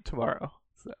continue tomorrow.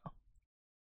 So.